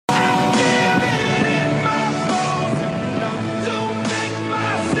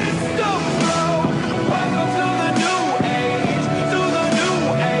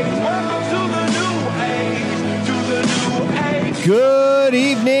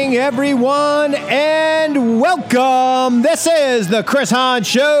morning, everyone, and welcome. This is the Chris Hahn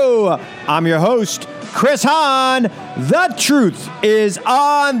Show. I'm your host, Chris Hahn. The truth is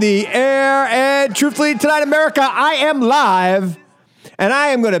on the air, and truthfully, tonight, America, I am live, and I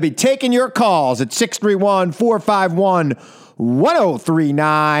am going to be taking your calls at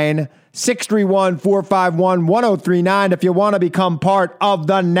 631-451-1039. 631-451-1039 if you want to become part of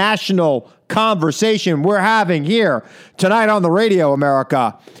the national conversation we're having here tonight on the radio,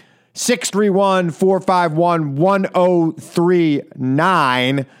 America.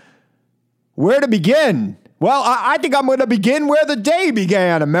 631-451-1039. Where to begin? Well, I think I'm going to begin where the day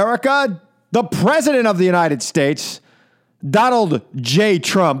began, America. The President of the United States, Donald J.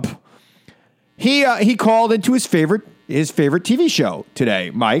 Trump, he called into his favorite TV show today,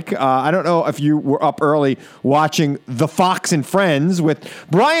 Mike. I don't know if you were up early watching The Fox and Friends with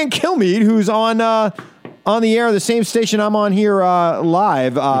Brian Kilmeade, who's on the air, the same station I'm on here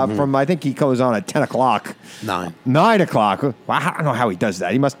live from, I think he goes on at 10 o'clock. 9 o'clock. Well, I don't know how he does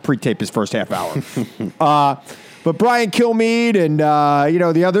that. He must pre-tape his first half hour. But Brian Kilmeade and,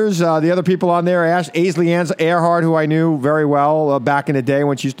 the others, the other people on there, Aisley Earhart, who I knew very well back in the day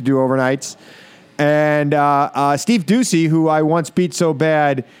when she used to do overnights. And Steve Doocy, who I once beat so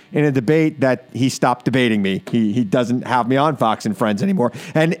bad in a debate that he stopped debating me. He doesn't have me on Fox and Friends anymore.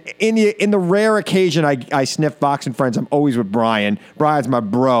 And in the rare occasion I sniff Fox and Friends, I'm always with Brian. Brian's my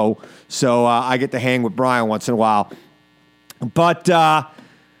bro, so I get to hang with Brian once in a while. But the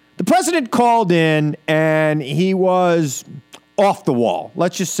president called in, and he was off the wall.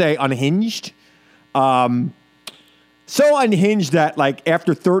 Let's just say unhinged. So unhinged that, like,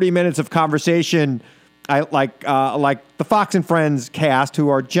 after 30 minutes of conversation, I like the Fox and Friends cast, who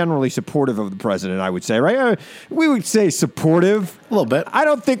are generally supportive of the president, I would say, right? We would say supportive. A little bit. I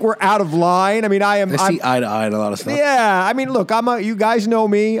don't think we're out of line. I mean, I see eye to eye on a lot of stuff. Yeah. I mean, look, you guys know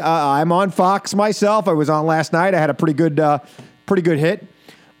me. I'm on Fox myself. I was on last night. I had a pretty good hit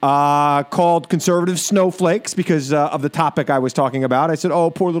called Conservative Snowflakes because of the topic I was talking about. I said, oh,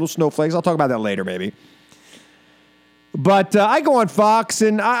 poor little snowflakes. I'll talk about that later, maybe. But I go on Fox,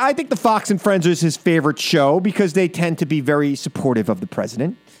 and I think the Fox and Friends is his favorite show because they tend to be very supportive of the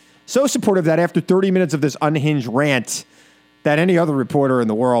president. So supportive that after 30 minutes of this unhinged rant, that any other reporter in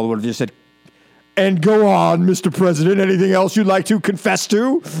the world would have just said, and go on, Mr. President, anything else you'd like to confess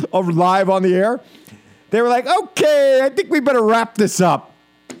to live on the air? They were like, okay, I think we better wrap this up.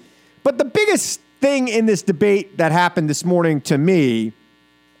 But the biggest thing in this debate that happened this morning to me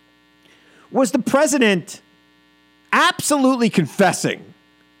was the president absolutely confessing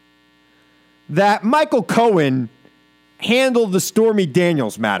that Michael Cohen handled the Stormy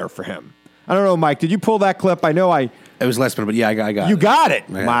Daniels matter for him. I don't know, Mike, did you pull that clip? I know It was last minute, but yeah, I got it. You got it.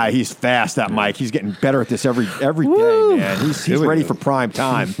 He's fast, that Mike. He's getting better at this every day, man. He's ready for prime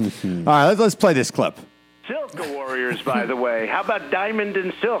time. All right, let's play this clip. Silk warriors, by the way. How about Diamond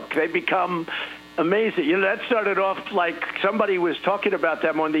and Silk? They become amazing. That started off like somebody was talking about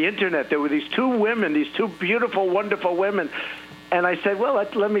them on the internet. There were these two women, these two beautiful, wonderful women. And I said, well,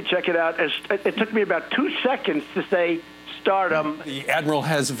 let me check it out. It took me about 2 seconds to say stardom. The Admiral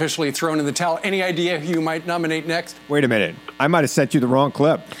has officially thrown in the towel. Any idea who you might nominate next? Wait a minute. I might have sent you the wrong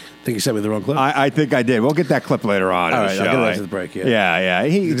clip. I think you sent me the wrong clip. I think I did. We'll get that clip later on. All right, I'll get it after the break. Yeah.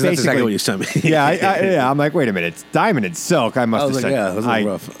 That's exactly what you sent me. I'm like, wait a minute. It's Diamond and Silk. I must have sent. Yeah, that's a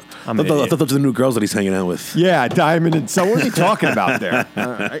little rough. I thought those were the new girls that he's hanging out with. Yeah, Diamond and Silk. What are you talking about there?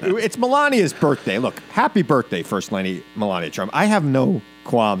 It's Melania's birthday. Look, happy birthday, First Lady Melania Trump. I have no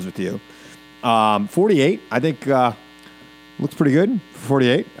qualms with you. 48, I think, looks pretty good for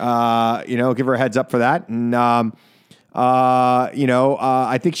 48. Give her a heads up for that. And,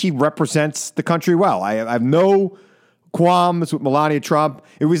 I think she represents the country well. I have no qualms with Melania Trump.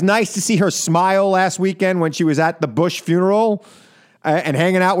 It was nice to see her smile last weekend when she was at the Bush funeral and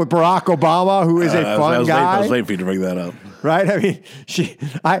hanging out with Barack Obama, who is a fun guy. I was waiting for you to bring that up. Right? I mean,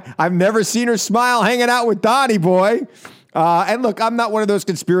 I've never seen her smile hanging out with Donnie Boy. And look, I'm not one of those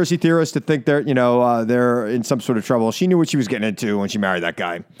conspiracy theorists that think they're in some sort of trouble. She knew what she was getting into when she married that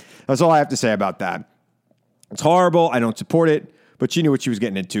guy. That's all I have to say about that. It's horrible. I don't support it, but she knew what she was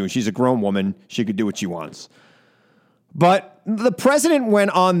getting into. She's a grown woman. She could do what she wants. But the president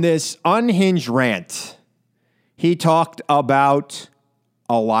went on this unhinged rant. He talked about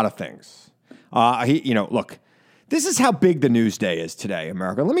a lot of things. Look, this is how big the news day is today,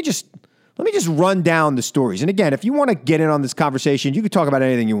 America. Let me just run down the stories. And again, if you want to get in on this conversation, you can talk about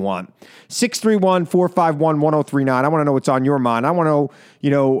anything you want. 631-451-1039. I want to know what's on your mind. I want to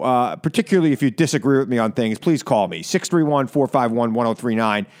know, particularly if you disagree with me on things, please call me.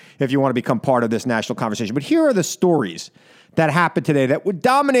 631-451-1039 if you want to become part of this national conversation. But here are the stories that happened today that would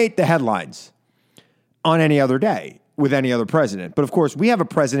dominate the headlines on any other day with any other president. But of course, we have a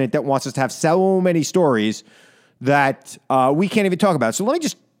president that wants us to have so many stories that we can't even talk about. So let me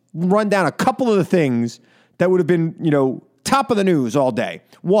just run down a couple of the things that would have been, top of the news all day.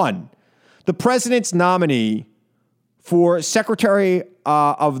 One, the president's nominee for Secretary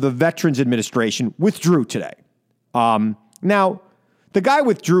of the Veterans Administration withdrew today. Now, the guy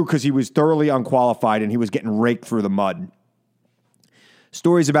withdrew because he was thoroughly unqualified and he was getting raked through the mud.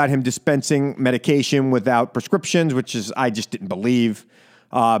 Stories about him dispensing medication without prescriptions, which is I just didn't believe.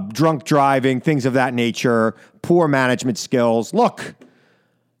 Drunk driving, things of that nature, poor management skills. Look,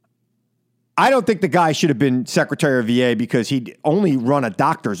 I don't think the guy should have been Secretary of VA because he'd only run a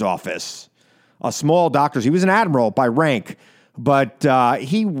doctor's office, a small doctor's. He was an admiral by rank, but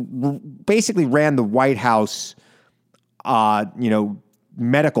he basically ran the White House,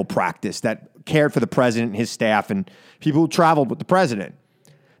 medical practice that cared for the president and his staff and people who traveled with the president.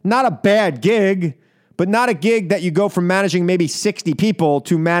 Not a bad gig, but not a gig that you go from managing maybe 60 people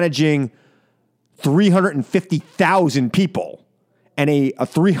to managing 350,000 people and a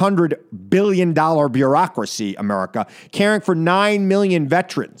 $300 billion bureaucracy, America, caring for 9 million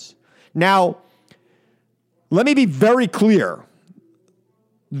veterans. Now, let me be very clear.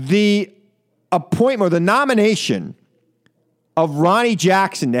 The appointment or the nomination of Ronnie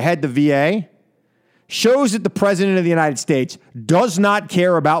Jackson to head the VA shows that the president of the United States does not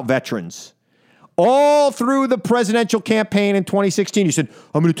care about veterans. All through the presidential campaign in 2016, he said,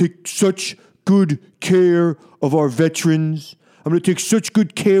 I'm going to take such good care of our veterans. I'm going to take such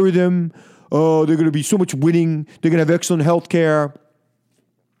good care of them. Oh, they're going to be so much winning. They're going to have excellent health care.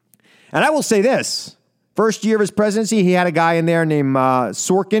 And I will say this. First year of his presidency, he had a guy in there named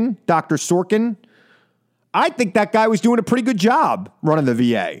Sorkin, Dr. Sorkin. I think that guy was doing a pretty good job running the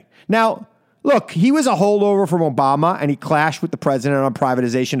VA. Now, look, he was a holdover from Obama, and he clashed with the president on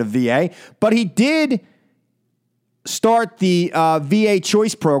privatization of VA, but he did start the VA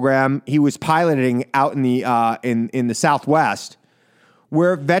Choice program he was piloting out in the in the Southwest,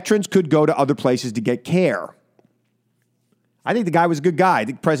 where veterans could go to other places to get care. I think the guy was a good guy. I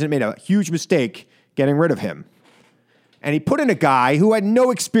think the president made a huge mistake getting rid of him. And he put in a guy who had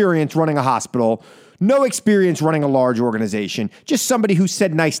no experience running a hospital, no experience running a large organization, just somebody who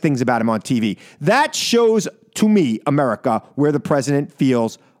said nice things about him on TV. That shows to me, America, where the president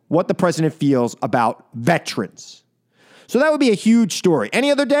feels, what the president feels about veterans. So that would be a huge story.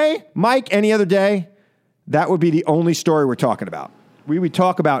 Any other day, Mike, any other day, that would be the only story we're talking about. We would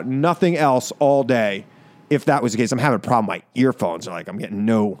talk about nothing else all day if that was the case. I'm having a problem with my earphones. I'm getting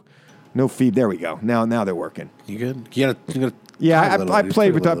no feed. There we go. Now they're working. You good? You gotta yeah, I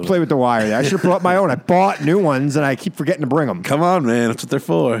played with the wire there. I should have brought my own. I bought new ones, and I keep forgetting to bring them. Come on, man. That's what they're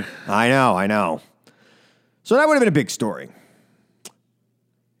for. I know. So that would have been a big story.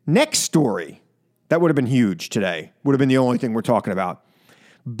 Next story that would have been huge today would have been the only thing we're talking about.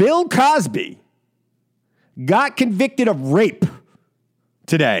 Bill Cosby got convicted of rape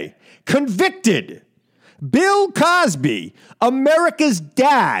today. Convicted. Bill Cosby, America's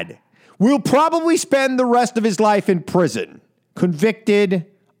dad, will probably spend the rest of his life in prison. Convicted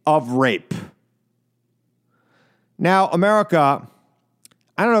of rape. Now, America,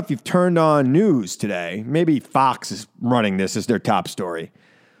 I don't know if you've turned on news today. Maybe Fox is running this as their top story.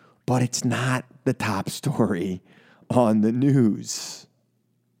 But it's not the top story on the news.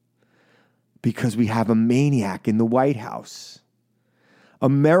 Because we have a maniac in the White House.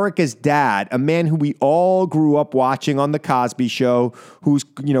 America's dad, a man who we all grew up watching on The Cosby Show, who's,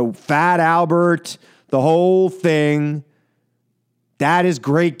 Fat Albert, the whole thing. Dad is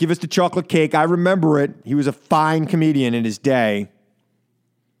great. Give us the chocolate cake. I remember it. He was a fine comedian in his day.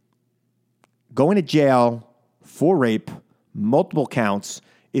 Going to jail for rape, multiple counts,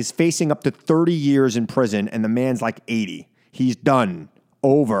 is facing up to 30 years in prison, and the man's like 80. He's done.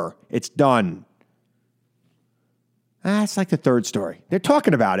 Over. It's done. It's like the third story. They're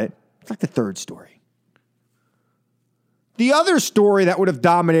talking about it. It's like the third story. The other story that would have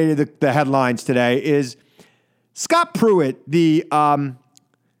dominated the headlines today is Scott Pruitt, the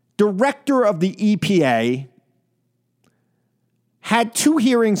director of the EPA, had 2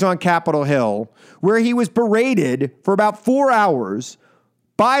 hearings on Capitol Hill where he was berated for about 4 hours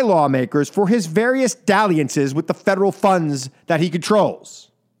by lawmakers for his various dalliances with the federal funds that he controls.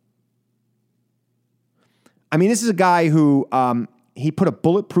 I mean, this is a guy who he put a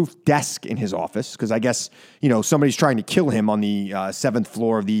bulletproof desk in his office because I guess, somebody's trying to kill him on the 7th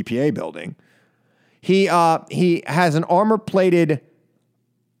floor of the EPA building. He has an armor-plated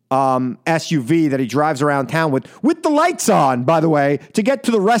SUV that he drives around town with the lights on, by the way, to get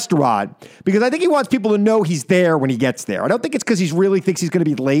to the restaurant. Because I think he wants people to know he's there when he gets there. I don't think it's because he really thinks he's going to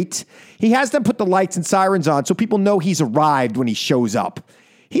be late. He has them put the lights and sirens on so people know he's arrived when he shows up.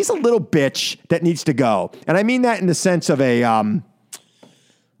 He's a little bitch that needs to go. And I mean that in the sense of a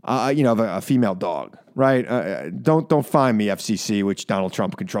female dog, right? Don't find me, FCC, which Donald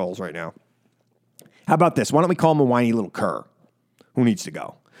Trump controls right now. How about this? Why don't we call him a whiny little cur who needs to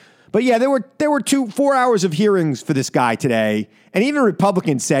go? But yeah, there were 4 hours of hearings for this guy today, and even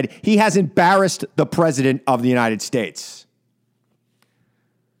Republicans said he has embarrassed the president of the United States.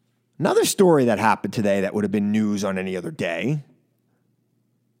 Another story that happened today that would have been news on any other day.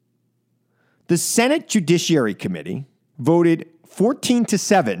 The Senate Judiciary Committee voted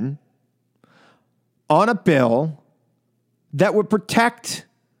 14-7 on a bill that would protect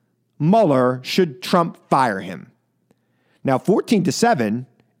Mueller should Trump fire him. Now, 14-7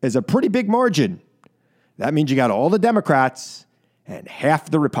 is a pretty big margin. That means you got all the Democrats and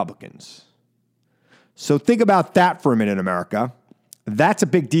half the Republicans. So think about that for a minute, America. That's a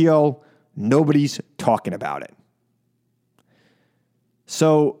big deal. Nobody's talking about it.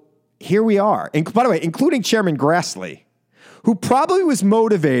 So here we are. And by the way, including Chairman Grassley, who probably was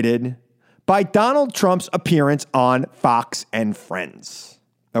motivated by Donald Trump's appearance on Fox and Friends.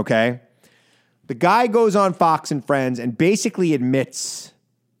 Okay? The guy goes on Fox and Friends and basically admits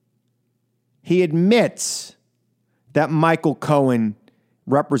that Michael Cohen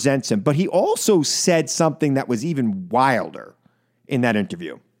represents him. But he also said something that was even wilder in that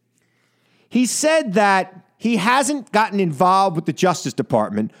interview. He said that he hasn't gotten involved with the Justice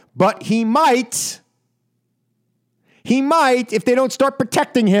Department, but he might if they don't start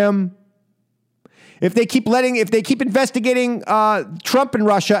protecting him. If they keep investigating Trump in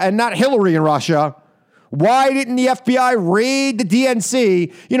Russia and not Hillary in Russia. Why didn't the FBI raid the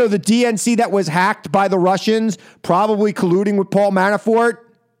DNC? You know, the DNC that was hacked by the Russians, probably colluding with Paul Manafort.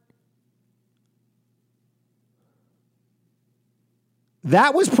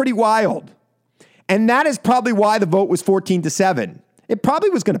 That was pretty wild. And that is probably why the vote was 14-7. It probably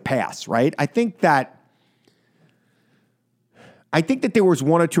was going to pass, right? I think that there was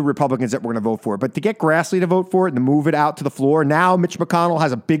one or two Republicans that were going to vote for it. But to get Grassley to vote for it and to move it out to the floor, now Mitch McConnell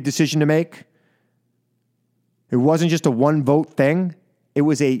has a big decision to make. It wasn't just a one-vote thing. It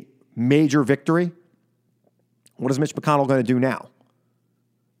was a major victory. What is Mitch McConnell going to do now?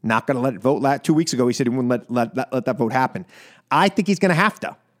 Not going to let it vote. 2 weeks ago, he said he wouldn't let that vote happen. I think he's going to have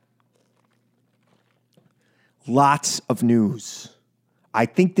to. Lots of news. I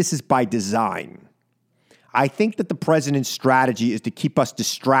think this is by design. I think that the president's strategy is to keep us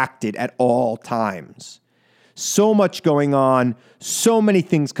distracted at all times. So much going on, so many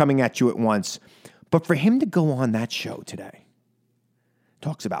things coming at you at once. But for him to go on that show today,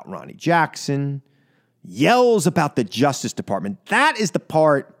 talks about Ronnie Jackson, yells about the Justice Department, that is the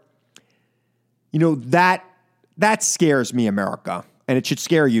part, that scares me, America, and it should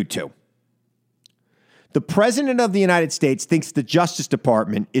scare you too. The president of the United States thinks the Justice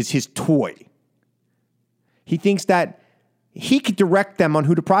Department is his toy. He thinks that he could direct them on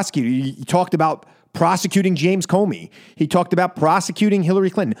who to prosecute. He talked about prosecuting James Comey. He talked about prosecuting Hillary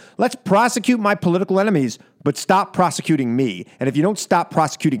Clinton. Let's prosecute my political enemies, but stop prosecuting me. And if you don't stop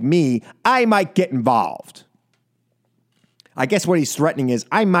prosecuting me, I might get involved. I guess what he's threatening is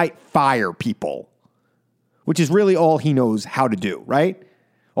I might fire people, which is really all he knows how to do, right?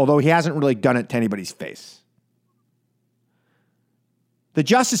 Although he hasn't really done it to anybody's face. The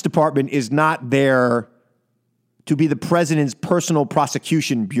Justice Department is not there to be the president's personal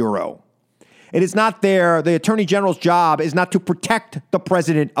prosecution bureau. It is not there. The attorney general's job is not to protect the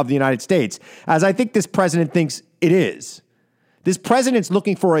president of the United States, as I think this president thinks it is. This president's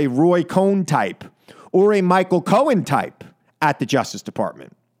looking for a Roy Cohn type or a Michael Cohen type at the Justice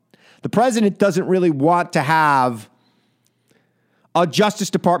Department. The president doesn't really want to have a Justice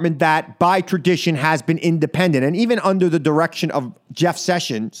Department that, by tradition, has been independent. And even under the direction of Jeff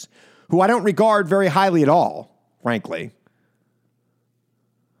Sessions, who I don't regard very highly at all, frankly.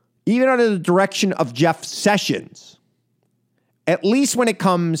 Even under the direction of Jeff Sessions, at least when it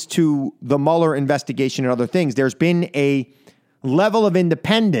comes to the Mueller investigation and other things, there's been a level of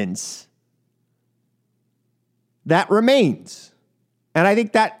independence that remains. And I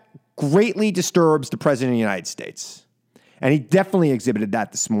think that greatly disturbs the president of the United States. And he definitely exhibited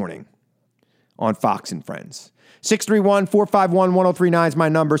that this morning on Fox and Friends. 631-451-1039 is my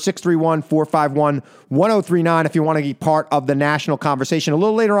number. 631-451-1039 if you want to be part of the national conversation. A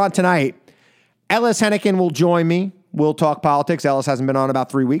little later on tonight, Ellis Henneken will join me. We'll talk politics. Ellis hasn't been on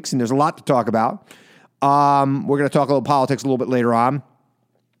about 3 weeks, and there's a lot to talk about. We're going to talk a little politics a little bit later on.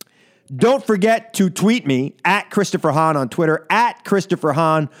 Don't forget to tweet me at Christopher Hahn on Twitter, at Christopher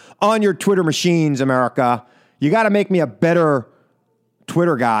Hahn on your Twitter machines, America. You got to make me a better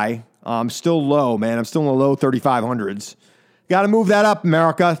Twitter guy. I'm still low, man. I'm still in the low 3,500s. Got to move that up,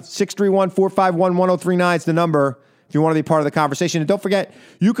 America. 631-451-1039 is the number if you want to be part of the conversation. And don't forget,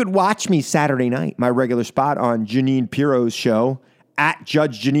 you could watch me Saturday night, my regular spot on Jeanine Pirro's show, at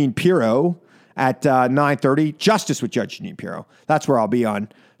Judge Jeanine Pirro at 9:30. Justice with Judge Jeanine Pirro. That's where I'll be on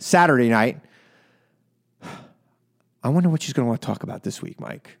Saturday night. I wonder what she's going to want to talk about this week,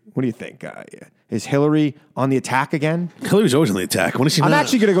 Mike. What do you think? Is Hillary on the attack again? Hillary's always on the attack. When is she I'm not?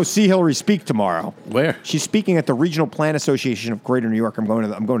 actually going to go see Hillary speak tomorrow. Where? She's speaking at the Regional Plan Association of Greater New York. I'm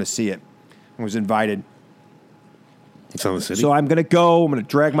going to see it. I was invited. It's on the city. So I'm going to go. I'm going to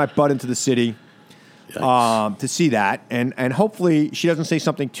drag my butt into the city to see that. And hopefully she doesn't say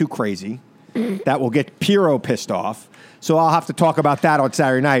something too crazy that will get Pirro pissed off. So I'll have to talk about that on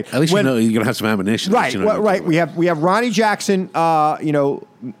Saturday night. At least you know you're going to have some ammunition. Right, right. We have Ronnie Jackson,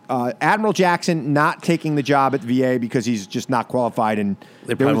 Admiral Jackson not taking the job at VA because he's just not qualified. And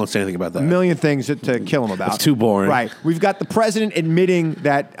they probably won't say anything about that. A million things to kill him about. It's too boring. Right. We've got the president admitting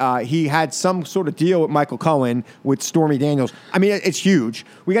that he had some sort of deal with Michael Cohen with Stormy Daniels. I mean, it's huge.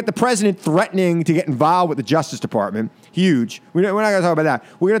 We got the president threatening to get involved with the Justice Department. Huge. We're not going to talk about that.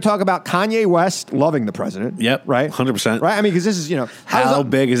 We're going to talk about Kanye West loving the president. Yep. Right? 100%. Right? I mean, because this is, how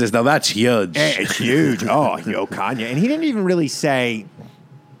big is this? Now, that's huge. It's huge. Oh, Kanye. And he didn't even really say,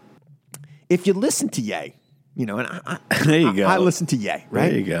 if you listen to Ye, and there you go. I listen to Ye, right?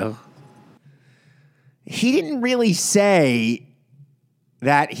 There you go. He didn't really say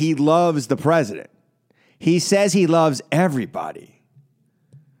that he loves the president. He says he loves everybody,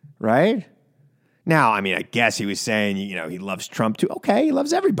 right? Now, I mean, I guess he was saying, he loves Trump too. Okay, he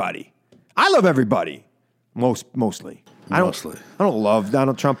loves everybody. I love everybody, mostly. I don't love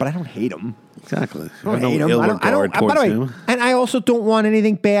Donald Trump, but I don't hate him. Exactly. I don't hate him. By the way, and I also don't want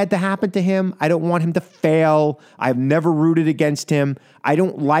anything bad to happen to him. I don't want him to fail. I've never rooted against him. I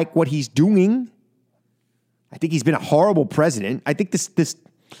don't like what he's doing. I think he's been a horrible president. I think this.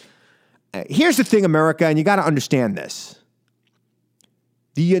 Here's the thing, America, and you got to understand this.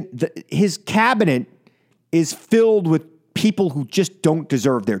 His cabinet is filled with people who just don't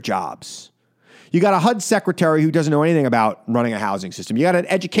deserve their jobs. You got a HUD secretary who doesn't know anything about running a housing system. You got an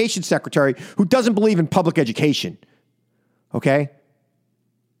education secretary who doesn't believe in public education. Okay?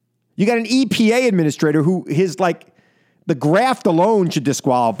 You got an EPA administrator who the graft alone should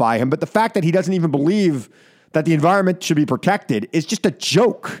disqualify him, but the fact that he doesn't even believe that the environment should be protected is just a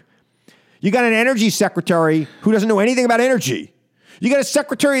joke. You got an energy secretary who doesn't know anything about energy. You got a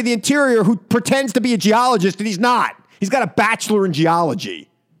Secretary of the Interior who pretends to be a geologist and he's not. He's got a bachelor in geology.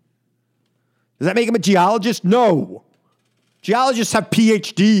 Does that make him a geologist? No. Geologists have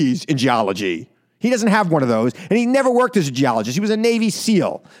PhDs in geology. He doesn't have one of those, and he never worked as a geologist. He was a Navy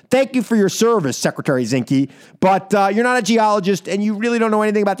SEAL. Thank you for your service, Secretary Zinke, but you're not a geologist, and you really don't know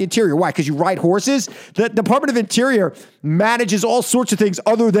anything about the interior. Why? Because you ride horses? The Department of Interior manages all sorts of things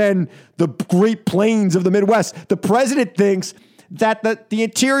other than the Great Plains of the Midwest. The president thinks that the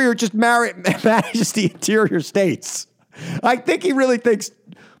interior just manages the interior states. I think he really thinks,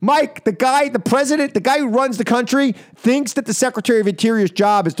 Mike, the guy who runs the country, thinks that the Secretary of Interior's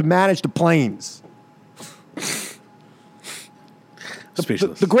job is to manage the plains.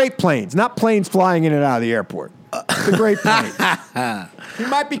 The Great Plains, not planes flying in and out of the airport. The Great Plains. He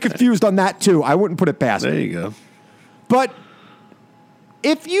might be confused on that, too. I wouldn't put it past him. There you go. But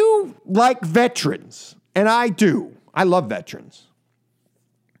if you like veterans, and I do, I love veterans,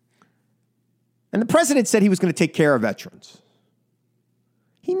 and the president said he was going to take care of veterans.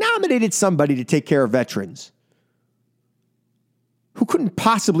 He nominated somebody to take care of veterans who couldn't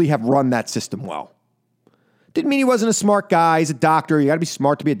possibly have run that system well. Didn't mean he wasn't a smart guy. He's a doctor. You got to be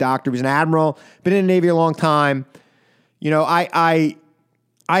smart to be a doctor. He was an admiral, been in the Navy a long time. I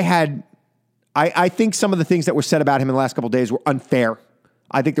think some of the things that were said about him in the last couple of days were unfair.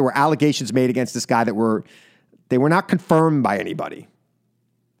 I think there were allegations made against this guy that were not confirmed by anybody.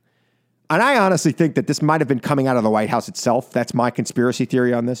 And I honestly think that this might have been coming out of the White House itself. That's my conspiracy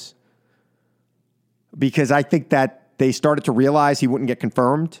theory on this. Because I think that they started to realize he wouldn't get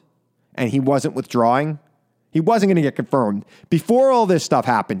confirmed and he wasn't withdrawing. He wasn't going to get confirmed. Before all this stuff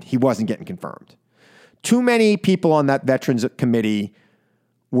happened, he wasn't getting confirmed. Too many people on that Veterans Committee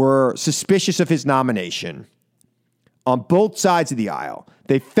were suspicious of his nomination on both sides of the aisle.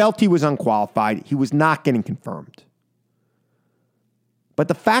 They felt he was unqualified. He was not getting confirmed. But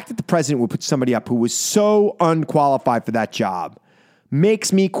the fact that the president would put somebody up who was so unqualified for that job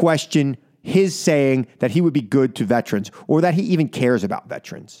makes me question his saying that he would be good to veterans or that he even cares about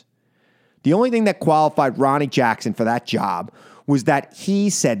veterans. The only thing that qualified Ronnie Jackson for that job was that he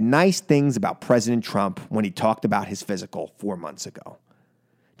said nice things about President Trump when he talked about his physical 4 months ago.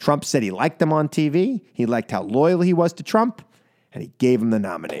 Trump said he liked him on TV, he liked how loyal he was to Trump, and he gave him the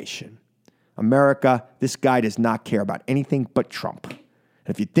nomination. America, this guy does not care about anything but Trump. And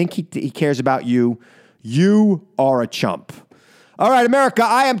if you think he cares about you, you are a chump. All right, America,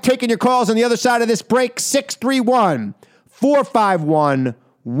 I am taking your calls on the other side of this break.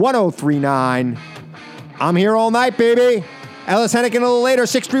 631-451-1039. I'm here all night, baby. Ellis Hennigan a little later,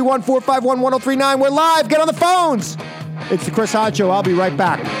 631-451-1039. We're live. Get on the phones. It's the Chris Hahn Show. I'll be right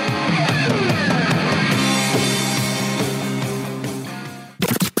back.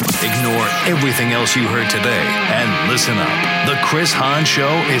 Ignore everything else you heard today and listen up. The Chris Hahn Show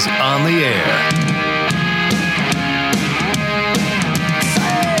is on the air.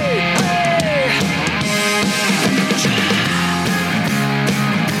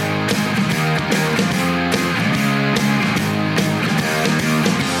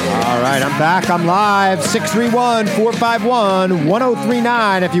 All right, I'm back. I'm live.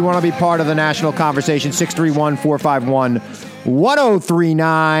 631-451-1039. If you want to be part of the national conversation,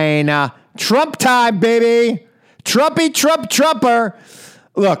 631-451-1039. Trump time, baby. Trumper.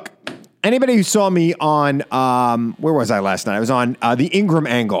 Look, anybody who saw me on, where was I last night? I was on the Ingram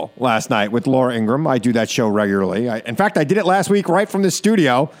Angle last night with Laura Ingram. I do that show regularly. In fact, I did it last week right from the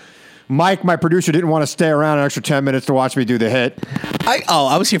studio. Mike, my producer, didn't want to stay around an extra 10 minutes to watch me do the hit.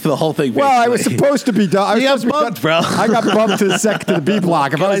 I was here for the whole thing. Well, I was supposed to be done. You got bumped, bro. I got bumped to the B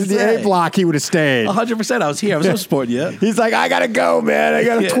block. If I was in the A block, he would have stayed. 100%. I was here. I was no supporting you. He's like, I gotta go, man. I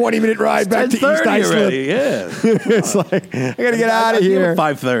got a 20-minute ride back to East Iceland. Already. Yeah. It's like I gotta get out of here.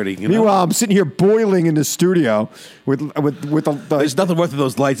 5:30. You know? Meanwhile, I'm sitting here boiling in the studio with the. There's nothing worth of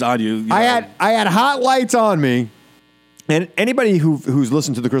those lights on you. I had hot lights on me. And anybody who's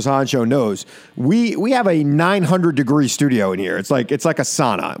listened to the Chris Hahn Show knows we have a 900-degree studio in here. It's like a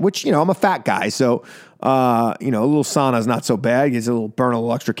sauna, which, I'm a fat guy, so a little sauna is not so bad. It's burn a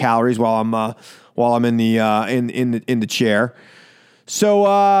little extra calories while I'm in the in the chair. So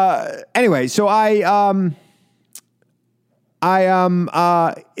anyway, so I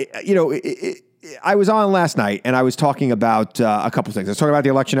was on last night and I was talking about a couple things. I was talking about the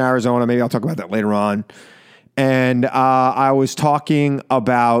election in Arizona. Maybe I'll talk about that later on. And I was talking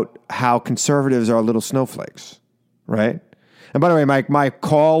about how conservatives are little snowflakes, right? And by the way, my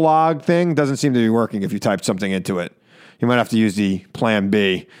call log thing doesn't seem to be working if you type something into it. You might have to use the plan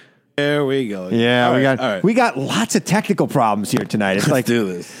B. There we go. Yeah, we got lots of technical problems here tonight. It's Let's do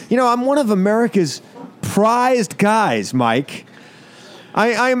this. I'm one of America's prized guys, Mike.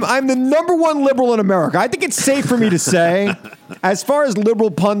 I'm the number one liberal in America. I think it's safe for me to say, as far as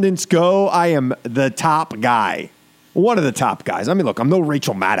liberal pundits go, I am the top guy. One of the top guys. I mean, look, I'm no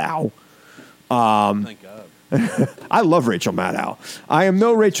Rachel Maddow. Thank God. I love Rachel Maddow. I am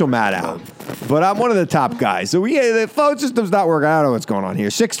no Rachel Maddow, but I'm one of the top guys. So the phone system's not working. I don't know what's going on here.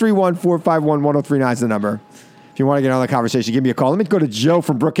 631-451-1039 is the number. If you want to get on the conversation, give me a call. Let me go to Joe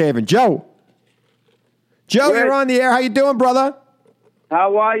from Brookhaven. Joe, you're on the air. How you doing, brother?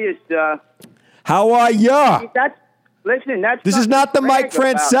 How are you, sir? How are ya? This is not the Mike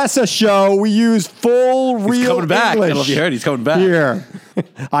Francesa show. We use full real English. He's coming back. I don't know if you heard. He's coming back. Here.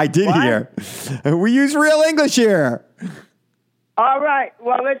 I did hear. We use real English here. All right.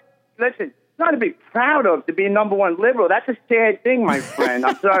 Well, listen. It's not to be proud of to be number one liberal. That's a sad thing, my friend.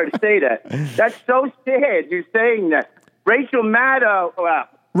 I'm sorry to say that. That's so sad you're saying that. Rachel Maddow. Well,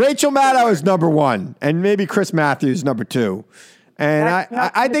 Rachel Maddow is number one, and maybe Chris Matthews number two. And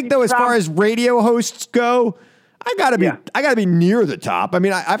I think though, as far as radio hosts go, I gotta be near the top. I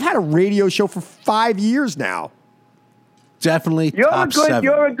mean, I've had a radio show for 5 years now. Definitely You're top seven.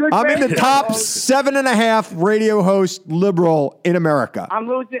 You're a good. I'm in the top 7.5 radio host liberal in America. I'm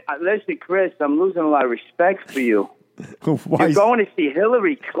losing. Listen, Chris, I'm losing a lot of respect for you. Why? You're going to see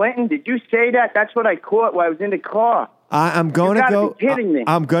Hillary Clinton? Did you say that? That's what I caught while I was in the car. I'm going to go. Be kidding me.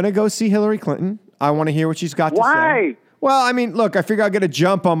 I'm going to go see Hillary Clinton. I want to hear what she's got to say. Why? Well, I mean, look, I figure I'll get a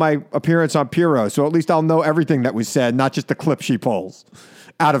jump on my appearance on Puro, so at least I'll know everything that was said, not just the clip she pulls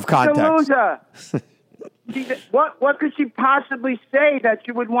out of context. The loser. What could she possibly say that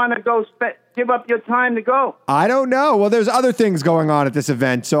you would want to go give up your time to go? I don't know. Well, there's other things going on at this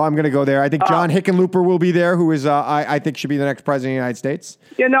event, so I'm going to go there. I think John Hickenlooper will be there, who is I think should be the next president of the United States.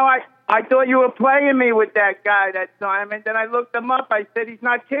 I thought you were playing me with that guy that time, and then I looked him up. I said he's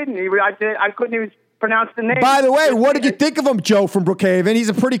not kidding. I couldn't even pronounce the name. By the way, what did you think of him, Joe from Brookhaven? He's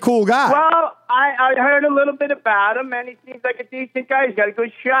a pretty cool guy. Well, I heard a little bit about him, and he seems like a decent guy. He's got a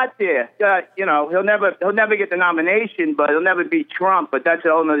good shot there. He'll never get the nomination, but he'll never beat Trump. But that's a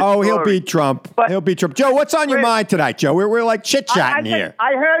whole other story. He'll beat Trump. He'll beat Trump. Joe, what's on your mind tonight, Joe? We're like chit-chatting here.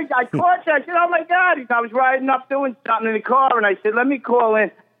 I caught you. I said, oh, my God. I was riding up doing something in the car, and I said, let me call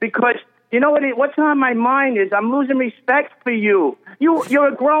in because you know what's on my mind is I'm losing respect for you. You're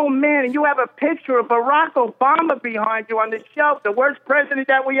a grown man, and you have a picture of Barack Obama behind you on the shelf, the worst president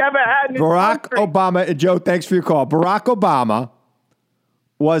that we ever had in this country. Obama, Joe, thanks for your call. Barack Obama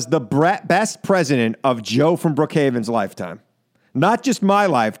was the best president of Joe from Brookhaven's lifetime. Not just my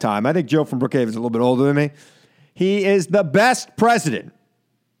lifetime. I think Joe from Brookhaven's a little bit older than me. He is the best president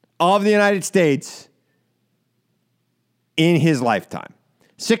of the United States in his lifetime.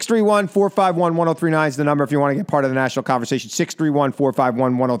 631-451-1039 is the number if you want to get part of the national conversation.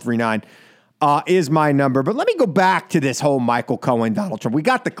 631-451-1039 is my number. But let me go back to this whole Michael Cohen, Donald Trump. We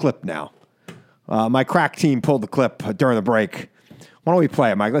got the clip now. My crack team pulled the clip during the break. Why don't we play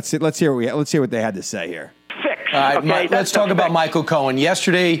it, Mike? Let's hear what they had to say here. Let's talk about Michael Cohen.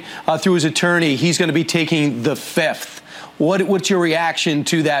 Yesterday, through his attorney, he's going to be taking the fifth. What's your reaction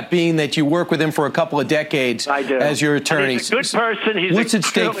to that, being that you work with him for a couple of decades as your attorney? He's a good person. What's at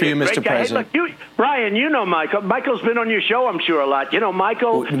stake for you, Mr. President? Hey, look, Brian, you know Michael. Michael's been on your show, I'm sure, a lot. You know,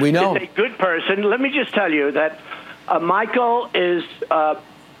 Michael is a good person. Let me just tell you that Michael is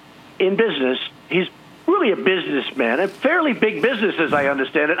in business. He's really a businessman, a fairly big business as I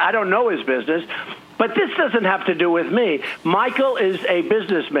understand it. I don't know his business. But this doesn't have to do with me. Michael is a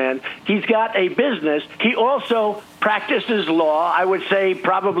businessman. He's got a business. He also practices law. I would say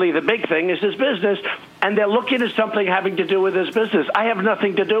probably the big thing is his business. And they're looking at something having to do with his business. I have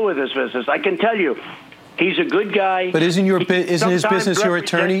nothing to do with his business. I can tell you. He's a good guy. But isn't his business your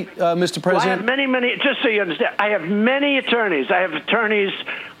attorney, Mr. President? Well, I have many, just so you understand, I have many attorneys. I have attorneys.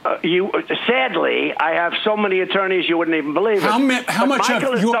 Sadly, I have so many attorneys you wouldn't even believe it. How much of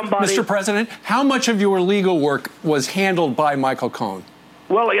Mr. President, how much of your legal work was handled by Michael Cohen?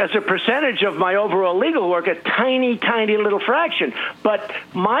 Well, as a percentage of my overall legal work, a tiny, tiny little fraction. But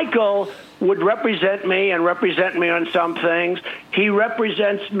Michael would represent me on some things. He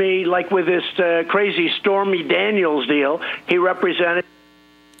represents me, like with this crazy Stormy Daniels deal. He represented.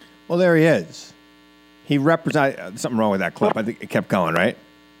 Well, there he is. He represented. Something wrong with that clip. I think it kept going, right?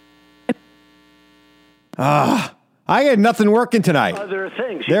 I had nothing working tonight. Other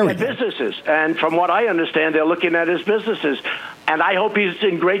things. He's got businesses. And from what I understand, they're looking at his businesses. And I hope he's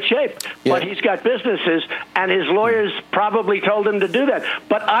in great shape. Yeah. But he's got businesses, and his lawyers probably told him to do that.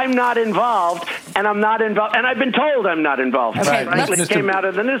 But I'm not involved, and I'm not involved. And I've been told I'm not involved. Okay, it came out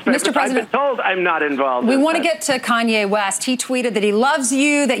of the newspaper. Mr. President, I've been told I'm not involved. We want to get to Kanye West. He tweeted that he loves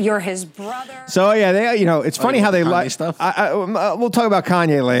you, that you're his brother. So, yeah, it's funny how they like stuff. We'll talk about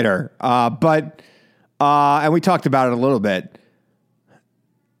Kanye later. And we talked about it a little bit.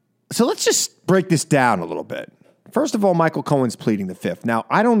 So let's just break this down a little bit. First of all, Michael Cohen's pleading the fifth. Now,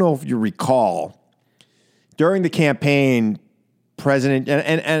 I don't know if you recall, during the campaign, President,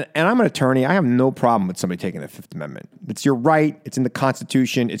 and I'm an attorney, I have no problem with somebody taking the Fifth Amendment. It's your right. It's in the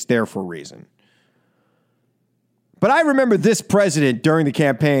Constitution. It's there for a reason. But I remember this president during the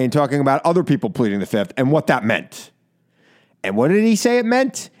campaign talking about other people pleading the fifth and what that meant. And what did he say it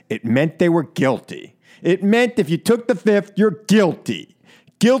meant? It meant they were guilty. It meant if you took the fifth, you're guilty.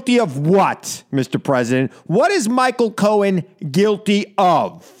 Guilty of what, Mr. President? What is Michael Cohen guilty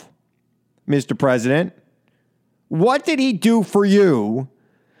of, Mr. President? What did he do for you?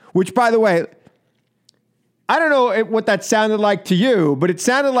 Which, by the way, I don't know what that sounded like to you, but it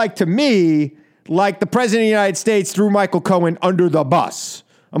sounded like to me like the President of the United States threw Michael Cohen under the bus.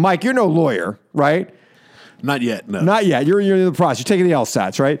 Mike, you're no lawyer, right? Not yet, no. Not yet. You're in the process. You're taking the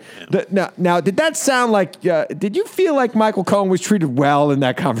LSATs, right? Yeah. Now, did that sound like, did you feel like Michael Cohen was treated well in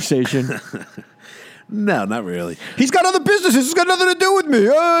that conversation? No, not really. He's got other businesses. It's got nothing to do with me.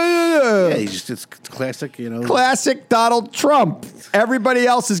 Yeah, he's just classic, Classic Donald Trump. Everybody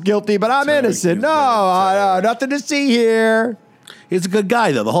else is guilty, but I'm innocent. No, nothing to see here. He's a good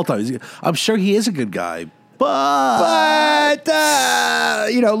guy, though, the whole time. I'm sure he is a good guy. But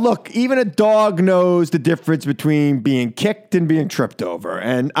look, even a dog knows the difference between being kicked and being tripped over.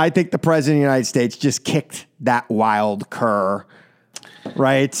 And I think the President of the United States just kicked that wild cur,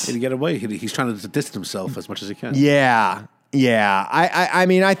 right? He didn't get away. He's trying to distance himself as much as he can. Yeah. I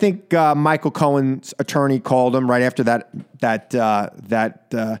mean, I think Michael Cohen's attorney called him right after that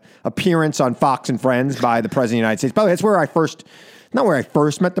appearance on Fox and Friends by the President of the United States. By the way, that's where not where I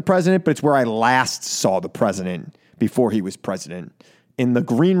first met the president, but it's where I last saw the president before he was president. in the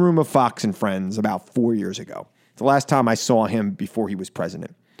green room of Fox and Friends about 4 years ago. The last time I saw him before he was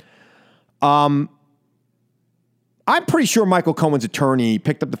president. I'm pretty sure Michael Cohen's attorney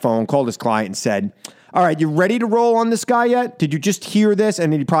picked up the phone, called his client, and said, all right, you ready to roll on this guy yet? Did you just hear this?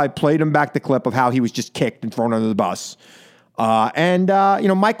 And he probably played him back the clip of how he was just kicked and thrown under the bus.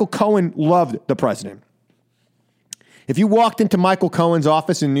 Michael Cohen loved the president. If you walked into Michael Cohen's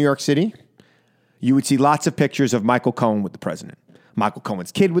office in New York City, you would see lots of pictures of Michael Cohen with the president. Michael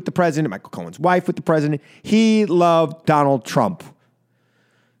Cohen's kid with the president, Michael Cohen's wife with the president. He loved Donald Trump.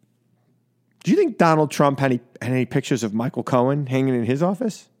 Do you think Donald Trump had any pictures of Michael Cohen hanging in his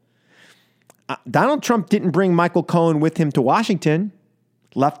office? Donald Trump didn't bring Michael Cohen with him to Washington,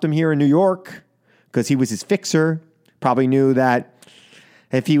 left him here in New York because he was his fixer. Probably knew that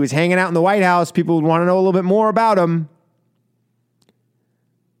if he was hanging out in the White House, people would want to know a little bit more about him.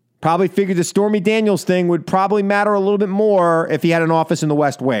 Probably figured the Stormy Daniels thing would probably matter a little bit more if he had an office in the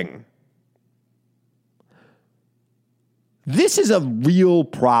West Wing. This is a real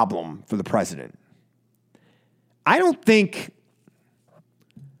problem for the president. I don't think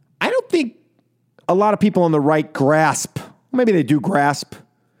a lot of people on the right grasp, maybe they do grasp,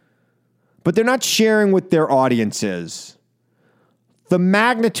 but they're not sharing with their audiences the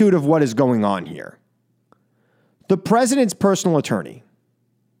magnitude of what is going on here. The president's personal attorney,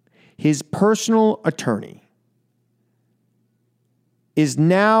 his personal attorney, is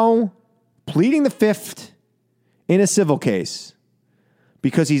now pleading the fifth in a civil case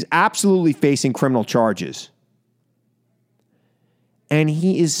because he's absolutely facing criminal charges. And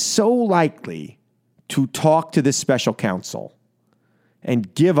he is so likely to talk to this special counsel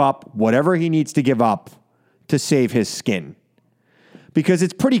and give up whatever he needs to give up to save his skin. Because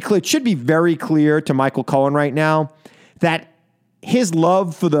it's pretty clear, it should be very clear to Michael Cohen right now that his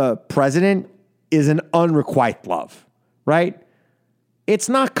love for the president is an unrequited love, right? It's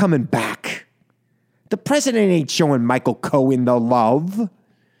not coming back. The president ain't showing Michael Cohen the love.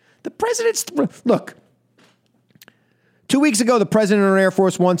 The president's, look, 2 weeks ago, the president on Air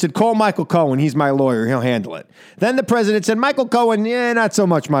Force One said, call Michael Cohen. He's my lawyer. He'll handle it. Then the president said, Michael Cohen, not so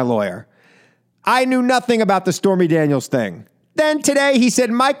much my lawyer. I knew nothing about the Stormy Daniels thing. Then today he said,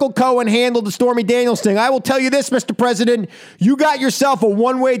 Michael Cohen handled the Stormy Daniels thing. I will tell you this, Mr. President, you got yourself a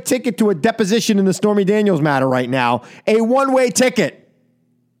one-way ticket to a deposition in the Stormy Daniels matter right now. A one-way ticket.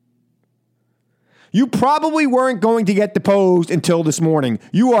 You probably weren't going to get deposed until this morning.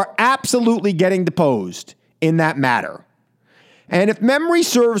 You are absolutely getting deposed in that matter. And if memory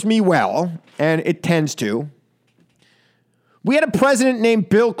serves me well, and it tends to, we had a president named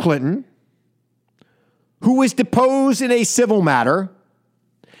Bill Clinton who was deposed in a civil matter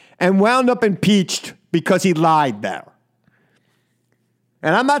and wound up impeached because he lied there.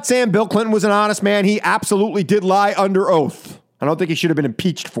 And I'm not saying Bill Clinton was an honest man. He absolutely did lie under oath. I don't think he should have been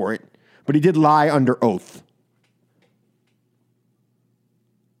impeached for it, but he did lie under oath.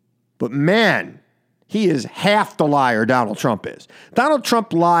 But man, he is half the liar Donald Trump is. Donald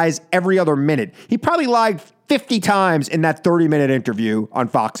Trump lies every other minute. He probably lied 50 times in that 30-minute interview on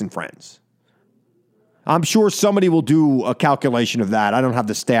Fox and Friends. I'm sure somebody will do a calculation of that. I don't have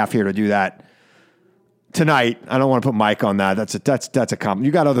the staff here to do that tonight. I don't want to put Mike on that. That's a compliment.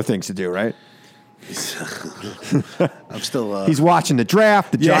 You got other things to do, right? I'm still. He's watching the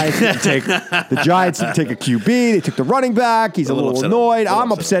draft. The Giants didn't take a QB. They took the running back. He's a little annoyed.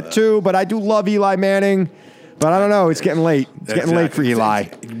 I'm upset too, but I do love Eli Manning. But I don't know. It's getting late. It's getting late for Eli.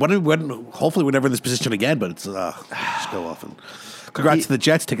 Hopefully, we're never in this position again. But it's just go off and. Congrats to the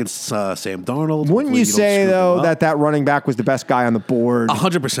Jets taking Sam Darnold. Wouldn't you say, though, that running back was the best guy on the board?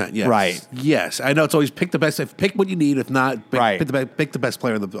 100%, yes. Right. Yes. I know it's always pick the best. Pick what you need. If not, pick the best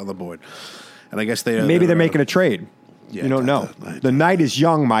player on the board. And I guess they're making a trade. Yeah, you don't know. The night is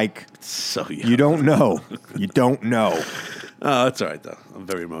young, Mike. So young. You don't know. You don't know. Oh, it's all right, though. I'm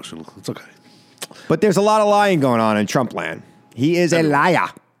very emotional. It's okay. But there's a lot of lying going on in Trump land. He is a liar.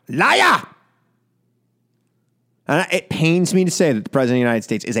 Liar! And it pains me to say that the President of the United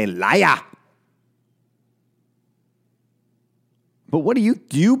States is a liar. But what do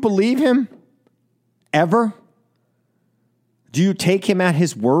you believe him? Ever? Do you take him at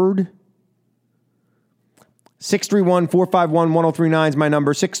his word? 631-451-1039 is my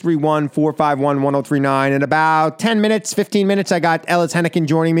number. 631-451-1039. In about 10 minutes, 15 minutes, I got Ellis Henneken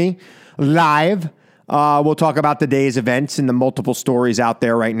joining me live. We'll talk about the day's events and the multiple stories out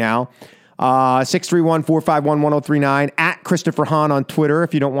there right now. 631-451-1039 at Christopher Hahn on Twitter.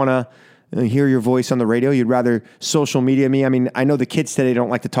 If you don't want to hear your voice on the radio, you'd rather social media me. I mean, I know the kids today don't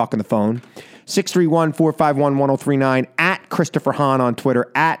like to talk on the phone. 631-451-1039 at Christopher Hahn on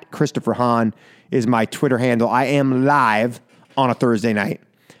Twitter. At Christopher Hahn is my Twitter handle. I am live on a Thursday night.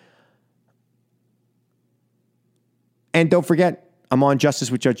 And don't forget, I'm on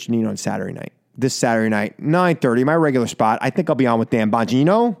Justice with Judge Janine on Saturday night. This Saturday night, 9:30, my regular spot. I think I'll be on with Dan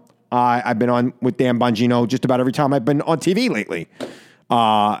Bongino. I've been on with Dan Bongino just about every time I've been on TV lately,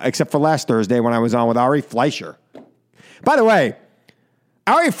 except for last Thursday when I was on with Ari Fleischer. By the way,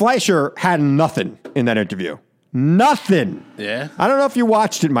 Ari Fleischer had nothing in that interview. Nothing. Yeah? I don't know if you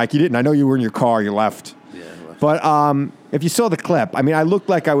watched it, Mike. You didn't. I know you were in your car. You left. Yeah, I left. But if you saw the clip, I mean, I looked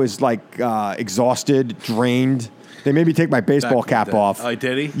like I was like exhausted, drained. They made me take my baseball cap off. Oh,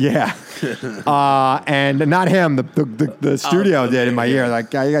 did he? Yeah. And not him. The studio did in my ear. Like,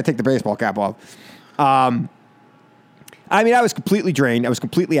 you got to take the baseball cap off. I mean, I was completely drained. I was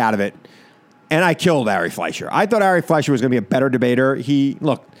completely out of it. And I killed Ari Fleischer. I thought Ari Fleischer was going to be a better debater.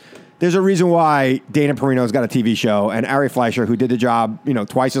 Look, there's a reason why Dana Perino's got a TV show, and Ari Fleischer, who did the job,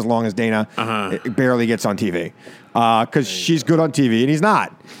 twice as long as Dana, barely gets on TV. Because she's good on TV, and he's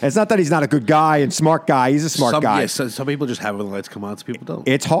not. It's not that he's not a good guy and smart guy. He's a smart guy. Yeah, some people just have it when the lights come on. Some people don't.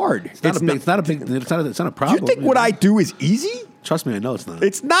 It's hard. It's not a problem. Do you think what I do is easy? Trust me, I know it's not.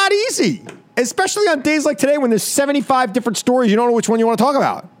 It's not easy, especially on days like today when there's 75 different stories. You don't know which one you want to talk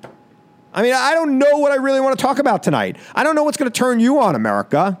about. I mean, I don't know what I really want to talk about tonight. I don't know what's going to turn you on,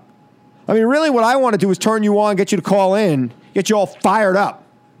 America. I mean, really what I want to do is turn you on, get you to call in, get you all fired up.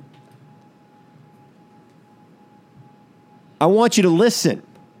 I want you to listen.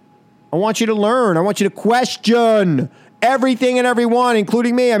 I want you to learn. I want you to question everything and everyone,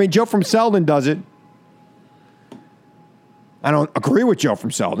 including me. I mean, Joe from Selden does it. I don't agree with Joe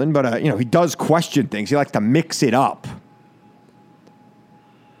from Selden, but, he does question things. He likes to mix it up.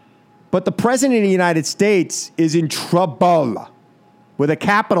 But the President of the United States is in trouble with a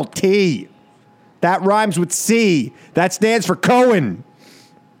capital T. That rhymes with C. That stands for Cohen.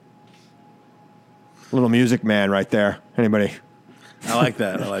 Little Music Man right there. Anybody? I like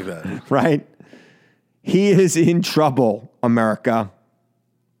that. Right? He is in trouble, America.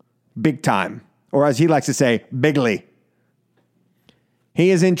 Big time. Or as he likes to say, bigly.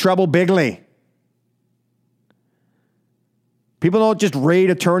 He is in trouble bigly. People don't just raid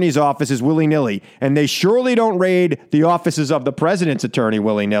attorneys' offices willy-nilly, and they surely don't raid the offices of the president's attorney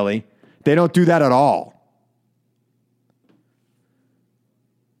willy-nilly. They don't do that at all.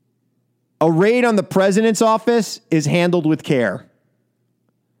 A raid on the president's office is handled with care.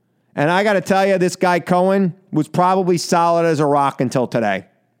 And I got to tell you, this guy Cohen was probably solid as a rock until today.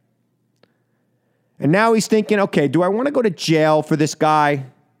 And now he's thinking, okay, do I want to go to jail for this guy?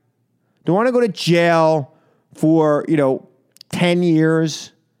 Do I want to go to jail for, 10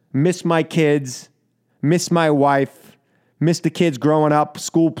 years, miss my kids, miss my wife, miss the kids growing up,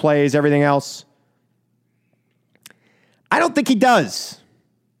 school plays, everything else? I don't think he does.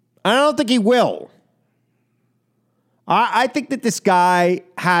 I don't think he will. I think that this guy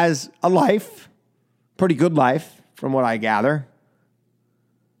has a life, pretty good life, from what I gather.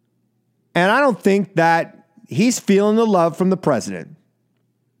 And I don't think that he's feeling the love from the president.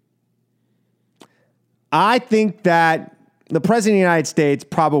 I think that the president of the United States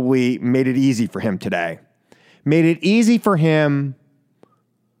probably made it easy for him today. Made it easy for him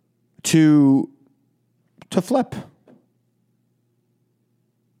to flip.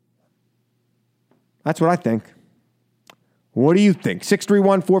 That's what I think. What do you think?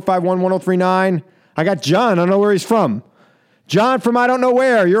 631-451-1039. I got John. I don't know where he's from. John from I don't know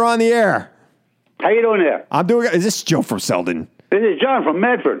where. You're on the air. How you doing there? I'm doing. Is this Joe from Selden? This is John from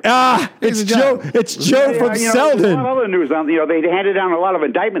Medford. It's Joe. It's Joe from Selden. There's a lot of other news on. They handed down a lot of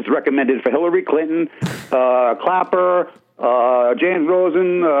indictments recommended for Hillary Clinton, Clapper, James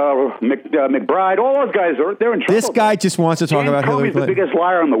Rosen, McBride. All those guys they're in trouble. This guy just wants to talk about Hillary Clinton. He's the biggest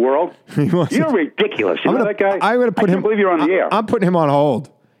liar in the world. You're ridiculous. You know that guy? I'm going to put him. I can't believe you're on the air. I'm putting him on hold.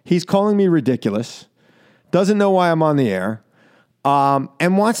 He's calling me ridiculous. Doesn't know why I'm on the air,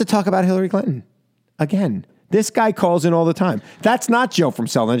 and wants to talk about Hillary Clinton again. This guy calls in all the time. That's not Joe from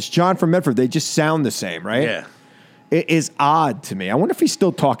Selden. It's John from Medford. They just sound the same, right? Yeah. It is odd to me. I wonder if he's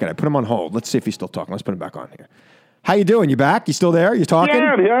still talking. I put him on hold. Let's see if he's still talking. Let's put him back on here. How you doing? You back? You still there? You talking?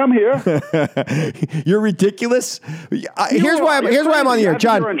 Yeah, I'm here. You're ridiculous. Here's why I'm on the air,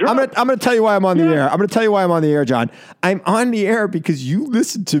 John. I'm going to tell you why I'm on the air. I'm going to tell you why I'm on the air, John. I'm on the air because you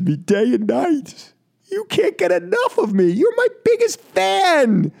listen to me day and night. You can't get enough of me. You're my biggest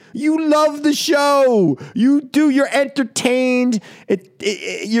fan. You love the show. You do. You're entertained.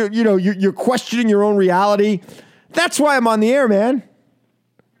 You're questioning your own reality. That's why I'm on the air, man.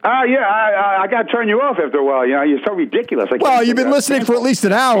 I got to turn you off after a while. You're so ridiculous. Well, you've been listening for at least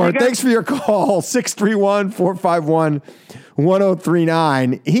an hour. Thanks for your call.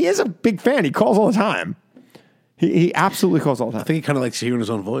 631-451-1039. He is a big fan. He calls all the time. He absolutely calls all the time. I think he kind of likes hearing his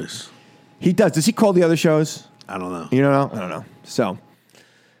own voice. He does. Does he call the other shows? I don't know. You don't know? I don't know. So,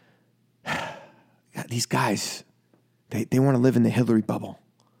 these guys, they want to live in the Hillary bubble.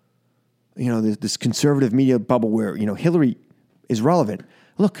 There's this conservative media bubble where, Hillary is relevant.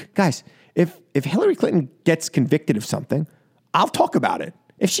 Look, guys, if Hillary Clinton gets convicted of something, I'll talk about it.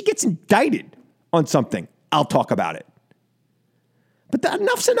 If she gets indicted on something, I'll talk about it. But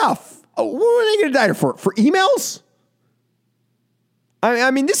enough's enough. Oh, what were they going to indict her for? For emails? I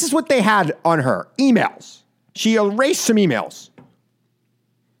mean, this is what they had on her. Emails. She erased some emails.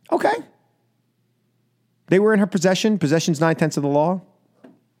 Okay. They were in her possession. Possession's 9/10 of the law.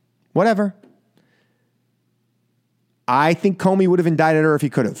 Whatever. I think Comey would have indicted her if he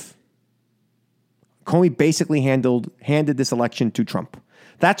could have. Comey basically handed this election to Trump.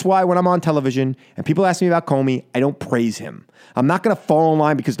 That's why when I'm on television and people ask me about Comey, I don't praise him. I'm not going to fall in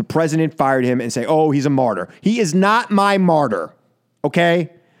line because the president fired him and say, oh, he's a martyr. He is not my martyr,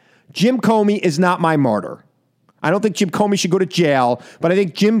 okay? Jim Comey is not my martyr. I don't think Jim Comey should go to jail, but I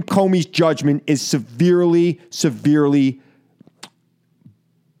think Jim Comey's judgment is severely, severely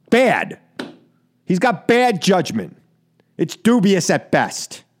bad. He's got bad judgment. It's dubious at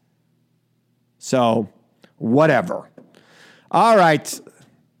best. So, whatever. All right.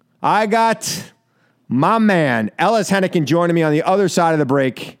 I got my man, Ellis Henican, joining me on the other side of the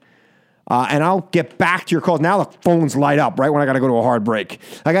break. And I'll get back to your calls. Now the phones light up right when I got to go to a hard break.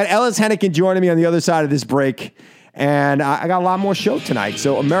 I got Ellis Henican joining me on the other side of this break. And I got a lot more show tonight.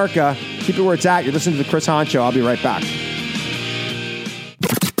 So, America, keep it where it's at. You're listening to The Chris Hahn Show. I'll be right back.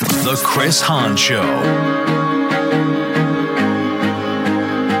 The Chris Hahn Show.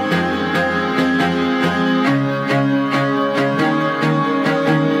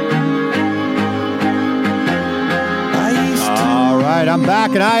 I'm back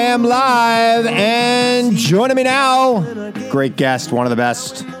and I am live, and joining me now, great guest, one of the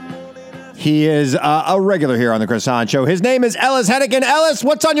best. He is a regular here on the Chris Hahn Show. His name is Ellis Henican. Ellis,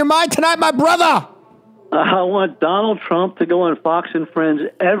 what's on your mind tonight, my brother? I want Donald Trump to go on Fox and Friends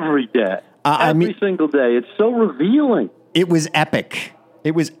every day, every single day. It's so revealing. It was epic.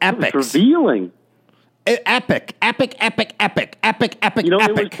 It was epic. It was revealing. Epic. You know,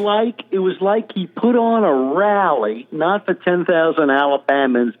 it was like he put on a rally, not for 10,000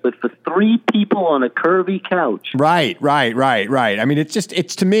 Alabamans, but for 3 people on a curvy couch. Right. I mean,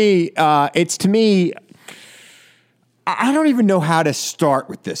 it's to me, I don't even know how to start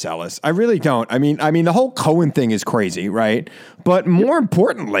with this, Ellis. I really don't. I mean, the whole Cohen thing is crazy, right? But more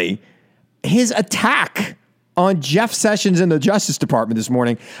importantly, his attack on Jeff Sessions in the Justice Department this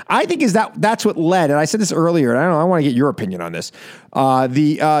morning, I think that's what led, and I said this earlier, and I want to get your opinion on this.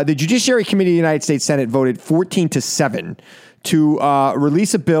 The Judiciary Committee of the United States Senate voted 14-7 to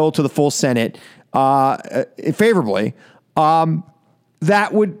release a bill to the full Senate favorably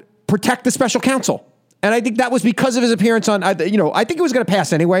that would protect the special counsel. And I think that was because of his appearance on, I think it was going to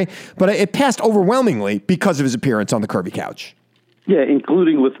pass anyway, but it passed overwhelmingly because of his appearance on the curvy couch. Yeah,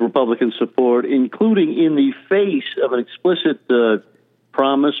 including with Republican support, including in the face of an explicit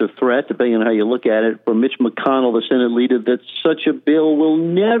promise or threat, depending on how you look at it, from Mitch McConnell, the Senate leader, that such a bill will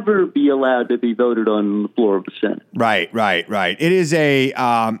never be allowed to be voted on the floor of the Senate. Right. It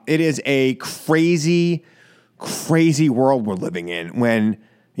is a crazy, crazy world we're living in when,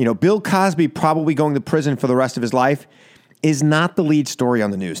 Bill Cosby probably going to prison for the rest of his life is not the lead story on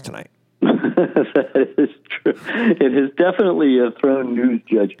the news tonight. That is true. It has definitely thrown news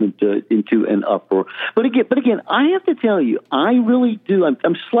judgment into an uproar. But again, I have to tell you, I really do.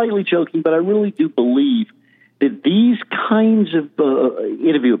 I'm slightly joking, but I really do believe that these kinds of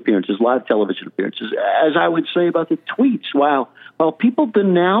interview appearances, live television appearances, as I would say about the tweets, while people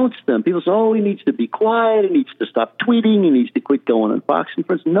denounce them, people say, "Oh, he needs to be quiet. He needs to stop tweeting. He needs to quit going on Fox and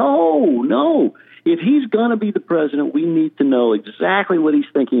Friends." No. If he's going to be the president, we need to know exactly what he's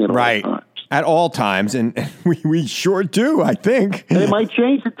thinking at all times. At all times, and we sure do, I think. And it might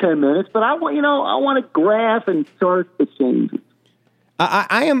change in 10 minutes, but I want a graph and charts to change it.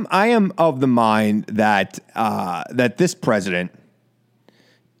 I am of the mind that that this president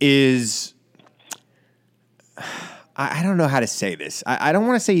is, I don't know how to say this. I don't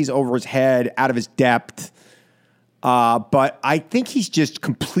want to say he's over his head, out of his depth. But I think he's just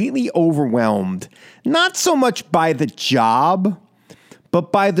completely overwhelmed, not so much by the job,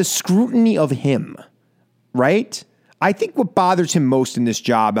 but by the scrutiny of him, right? I think what bothers him most in this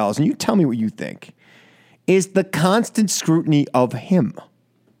job, Alice, and you tell me what you think, is the constant scrutiny of him.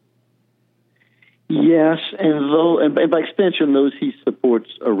 Yes, and by extension, those he supports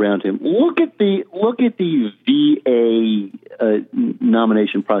around him. Look at the VA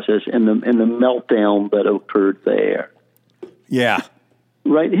nomination process and the meltdown that occurred there. Yeah.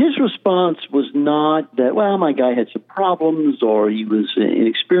 Right. His response was not that, well, my guy had some problems or he was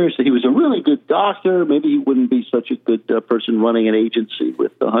inexperienced. He was a really good doctor. Maybe he wouldn't be such a good person running an agency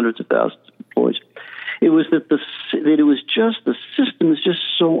with hundreds of thousands of employees. It was that the system is just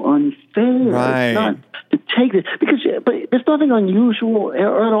so unfair. Right. Not to take it but there's nothing unusual or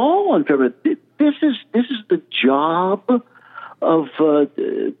at all unfair. This is the job of those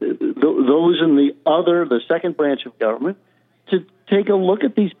in the second branch of government, to take a look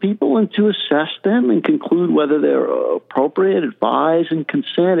at these people and to assess them and conclude whether they're appropriate, advise, and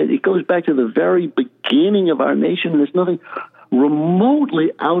consent. It goes back to the very beginning of our nation. There's nothing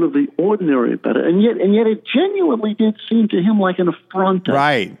remotely out of the ordinary about it. And yet it genuinely did seem to him like an affront.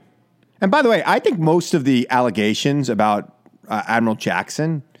 Right. And by the way, I think most of the allegations about Admiral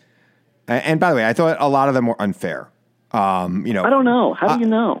Jackson, and by the way, I thought a lot of them were unfair. I don't know. How do you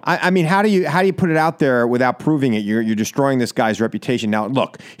know? I mean, how do you put it out there without proving it? You're destroying this guy's reputation. Now,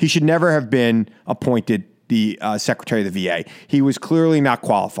 look, he should never have been appointed the Secretary of the VA. He was clearly not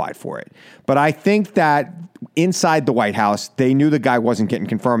qualified for it. But I think that inside the White House, they knew the guy wasn't getting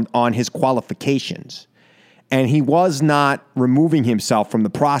confirmed on his qualifications. And he was not removing himself from the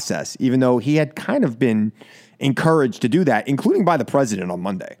process, even though he had kind of been encouraged to do that, including by the president on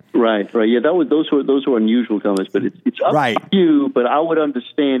Monday. Right. Yeah, those were unusual comments, but it's up to you. But I would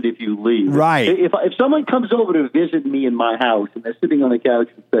understand if you leave. Right. If someone comes over to visit me in my house and they're sitting on the couch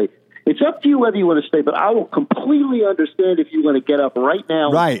and say, "It's up to you whether you want to stay, but I will completely understand if you want to get up right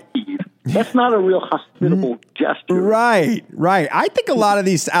now." Right. And leave. That's not a real hospitable gesture. Right. I think a lot of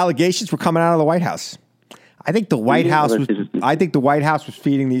these allegations were coming out of the White House. I think the White House was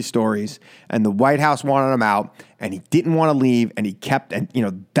feeding these stories, and the White House wanted him out, and he didn't want to leave, and he kept, and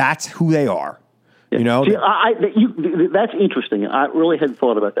that's who they are. Yeah. See, that's interesting. I really hadn't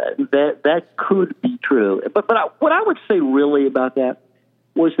thought about that. That could be true. But what I would say really about that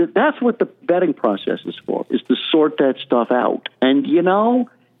was that's what the vetting process is for, is to sort that stuff out. And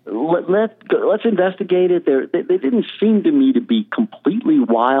let's investigate it. They didn't seem to me to be completely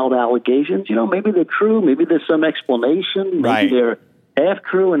wild allegations. Maybe they're true. Maybe there's some explanation. Maybe they're half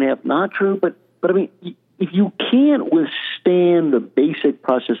true and half not true. But I mean, if you can't withstand the basic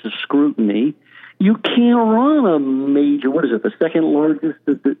process of scrutiny, you can't run a major, the second largest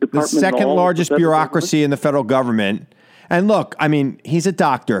department? The second largest bureaucracy in the federal government. And look, I mean, he's a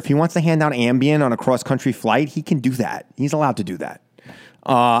doctor. If he wants to hand out Ambien on a cross-country flight, he can do that. He's allowed to do that.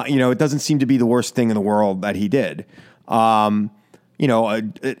 It doesn't seem to be the worst thing in the world that he did. Allegations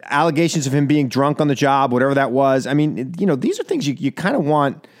of him being drunk on the job, whatever that was. I mean, these are things you kind of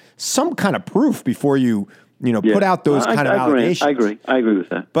want some kind of proof before you put out those kind of allegations. I agree with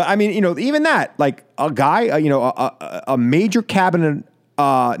that. But I mean, even that, like a guy, a major cabinet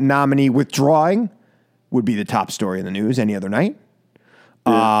nominee withdrawing would be the top story in the news any other night.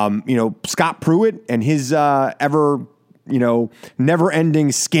 Yeah. Scott Pruitt and his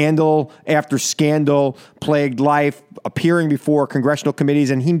never-ending scandal after scandal plagued life, appearing before congressional committees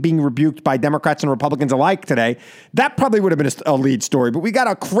and him being rebuked by Democrats and Republicans alike today. That probably would have been a lead story. But we got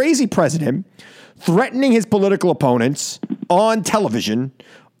a crazy president threatening his political opponents on television,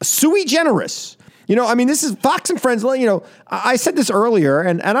 sui generis. This is Fox and Friends. I said this earlier,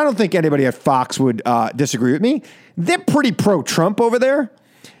 and I don't think anybody at Fox would disagree with me. They're pretty pro-Trump over there.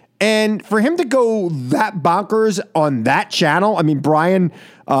 And for him to go that bonkers on that channel, I mean, Brian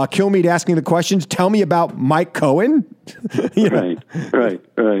Kilmeade asking the questions, tell me about Mike Cohen. Right.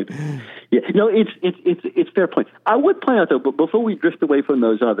 Yeah, it's fair point. I would point out though, but before we drift away from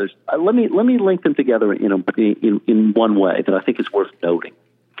those others, let me link them together in one way that I think is worth noting.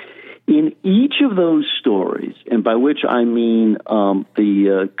 In each of those stories, and by which I mean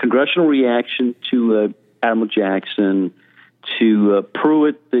the congressional reaction to Admiral Jackson, to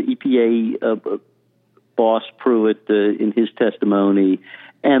Pruitt, the EPA boss Pruitt, in his testimony,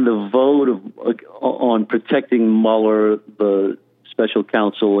 and the vote on protecting Mueller, the special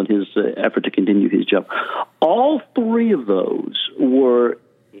counsel, and his effort to continue his job. All three of those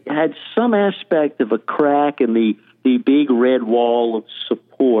had some aspect of a crack in the big red wall of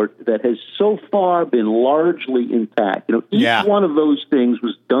support that has so far been largely intact. Each one of those things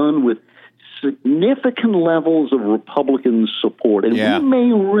was done with significant levels of Republican support, and we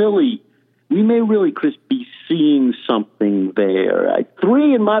may really, Chris, be seeing something there.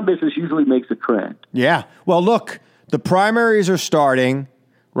 3 in my business usually makes a trend. Yeah. Well, look, the primaries are starting,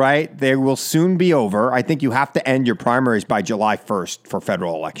 right? They will soon be over. I think you have to end your primaries by July 1st for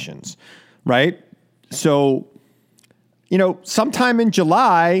federal elections, right? So, sometime in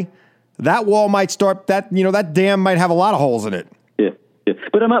July, that wall might start, that dam might have a lot of holes in it. Yeah.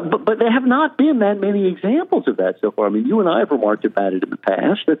 But there have not been that many examples of that so far. I mean, you and I have remarked about it in the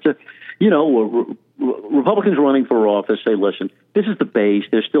past. Republicans running for office say, listen, this is the base.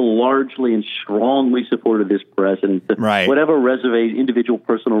 They're still largely and strongly supportive of this president. Right. Whatever individual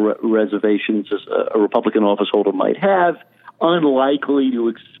personal reservations a Republican office holder might have, unlikely to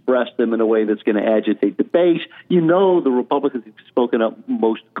express them in a way that's going to agitate the base. The Republicans have spoken up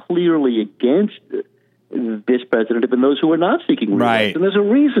most clearly against this president have been those who are not seeking re-election. Right. And there's a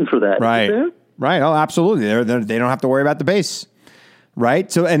reason for that. Right. Isn't there? Right. Oh, absolutely. They don't have to worry about the base. Right.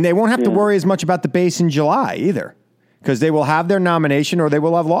 So, and they won't have to worry as much about the base in July either, because they will have their nomination or they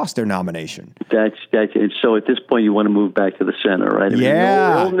will have lost their nomination. That's it. So at this point, you want to move back to the center, right?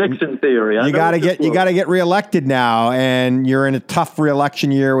 Yeah. Old Nixon theory. You got to get reelected now, and you're in a tough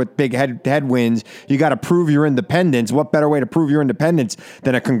reelection year with big headwinds. You got to prove your independence. What better way to prove your independence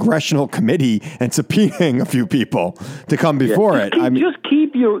than a congressional committee and subpoenaing a few people to come before it? Just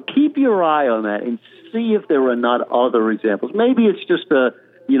keep your eye on that and see if there are not other examples. Maybe it's just an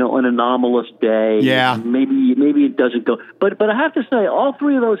anomalous day. Yeah. Maybe it doesn't go. But I have to say, all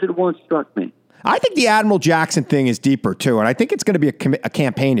three of those at once struck me. I think the Admiral Jackson thing is deeper, too, and I think it's going to be a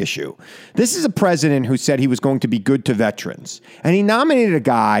campaign issue. This is a president who said he was going to be good to veterans, and he nominated a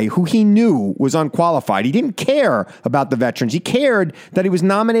guy who he knew was unqualified. He didn't care about the veterans. He cared that he was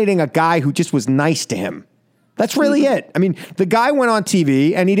nominating a guy who just was nice to him. That's really it. I mean, the guy went on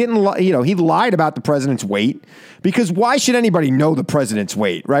TV and he didn't, he lied about the president's weight, because why should anybody know the president's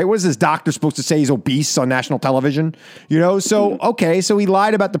weight, right? What is this doctor supposed to say? He's obese on national television, so he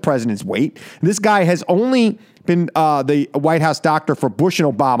lied about the president's weight. This guy has only been the White House doctor for Bush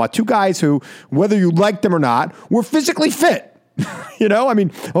and Obama, two guys who, whether you liked them or not, were physically fit. Bush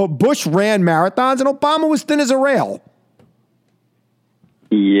ran marathons and Obama was thin as a rail.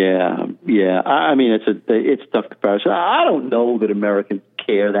 Yeah. I mean, it's a tough comparison. I don't know that Americans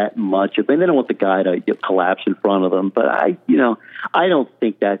care that much. I mean, they don't want the guy to collapse in front of them. But I don't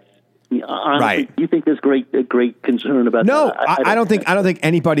think that's honestly, right. You think there's great concern about that? No, I don't think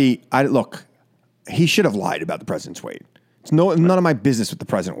anybody. Look, he should have lied about the president's weight. It's none of my business what the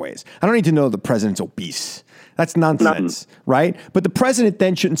president weighs. I don't need to know the president's obese. That's nonsense, right? But the president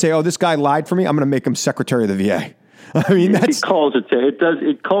then shouldn't say, "Oh, this guy lied for me. I'm going to make him secretary of the VA." I mean, it calls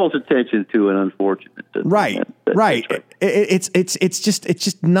attention to an unfortunate. Right. It's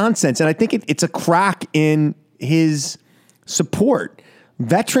just nonsense, and I think it's a crack in his support.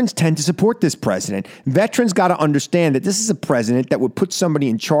 Veterans tend to support this president. Veterans got to understand that this is a president that would put somebody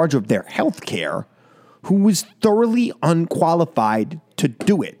in charge of their health care who was thoroughly unqualified to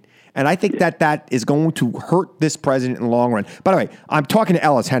do it. And I think that is going to hurt this president in the long run. By the way, I'm talking to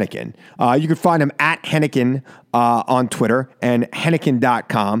Ellis Henniken. You can find him at Henniken on Twitter and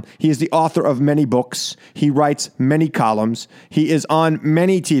Henniken.com. He is the author of many books. He writes many columns. He is on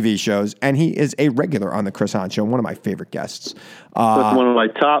many TV shows, and he is a regular on the Chris Hahn Show, one of my favorite guests. That's one of my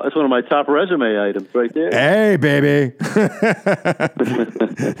top resume items right there. Hey, baby.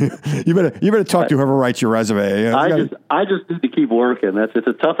 You better talk to whoever writes your resume. I just need to keep working. It's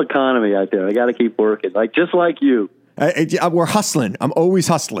a tough economy out there. I got to keep working, just like you. We're hustling. I'm always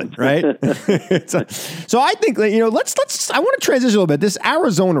hustling, right? So I think I want to transition a little bit. This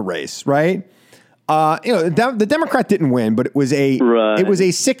Arizona race, right? The Democrat didn't win, but it was a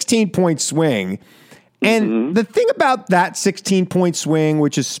 16-point swing. And the thing about that 16-point swing,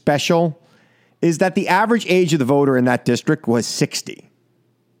 which is special, is that the average age of the voter in that district was 60.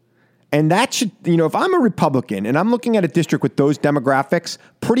 And that should, if I'm a Republican and I'm looking at a district with those demographics,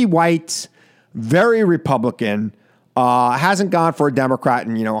 pretty white, very Republican, hasn't gone for a Democrat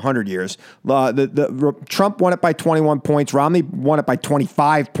in 100 years. Trump won it by 21 points. Romney won it by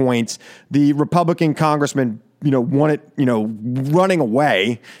 25 points. The Republican congressman won it, running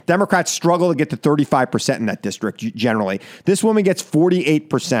away. Democrats struggle to get to 35% in that district generally. This woman gets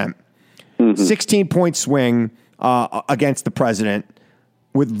 48%. 16-point swing against the president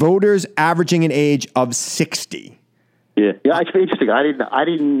with voters averaging an age of 60. Yeah, it's interesting. I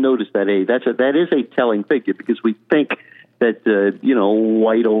didn't notice that age. That is a telling figure, because we think that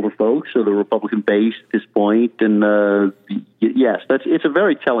white older folks are the Republican base at this point, and yes, it's a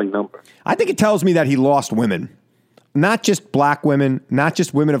very telling number. I think it tells me that he lost women, not just black women, not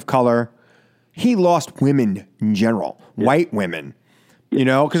just women of color. He lost women in general, white women.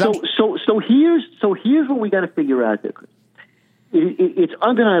 Because so here's what we got to figure out there. It's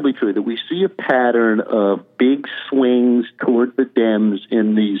undeniably true that we see a pattern of big swings toward the Dems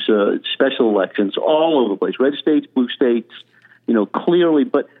in these special elections all over the place, red states, blue states, clearly.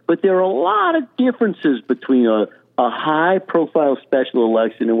 But there are a lot of differences between a a high-profile special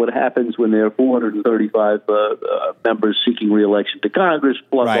election and what happens when there are 435 members seeking re-election to Congress,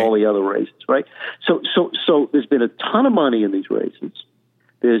 plus all the other races, right? So there's been a ton of money in these races.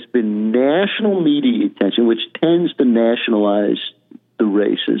 There's been national media attention, which tends to nationalize the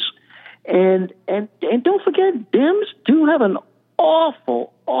races. And don't forget, Dems do have an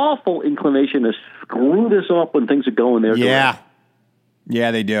awful inclination to screw this up when things are going their direction. Yeah,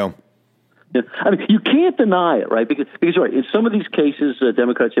 they do. Yeah. I mean, you can't deny it, right? Because right, in some of these cases,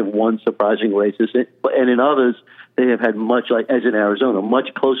 Democrats have won surprising races, and in others, they have had much, like as in Arizona,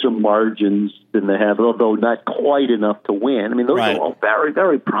 much closer margins than they have, although not quite enough to win. I mean, those are all very,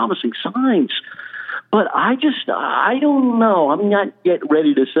 very promising signs. But I don't know. I'm not yet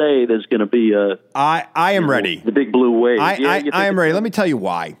ready to say there's going to be I am ready. The big blue wave. I am ready. Let me tell you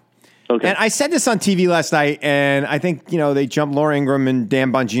why. Okay. And I said this on TV last night, and I think, they jumped, Laura Ingraham and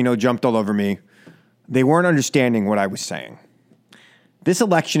Dan Bongino jumped all over me. They weren't understanding what I was saying. This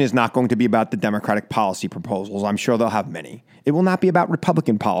election is not going to be about the Democratic policy proposals. I'm sure they'll have many. It will not be about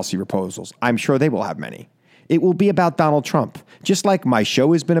Republican policy proposals. I'm sure they will have many. It will be about Donald Trump. Just like my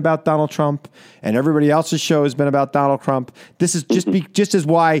show has been about Donald Trump and everybody else's show has been about Donald Trump. This is just as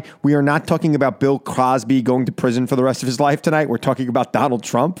why we are not talking about Bill Cosby going to prison for the rest of his life tonight. We're talking about Donald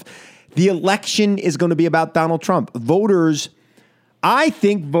Trump. The election is going to be about Donald Trump. I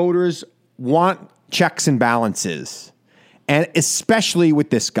think voters want checks and balances, and especially with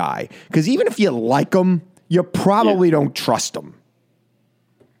this guy, because even if you like him, you probably don't trust him.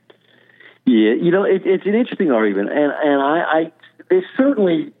 Yeah, it's an interesting argument, and I there's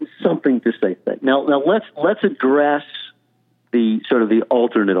certainly something to say that. Now let's address the sort of the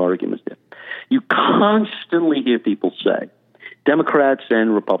alternate arguments there. You constantly hear people say, Democrats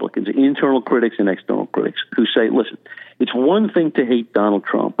and Republicans, internal critics and external critics, who say, listen, it's one thing to hate Donald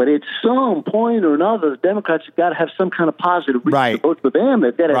Trump, but at some point or another, the Democrats have got to have some kind of positive reason to vote for them.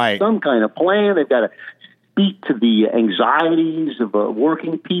 They've got to have some kind of plan. They've got to speak to the anxieties of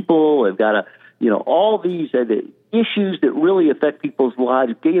working people. They've got to, all these issues that really affect people's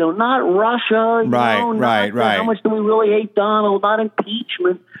lives. Not Russia. Right. How much do we really hate Donald? Not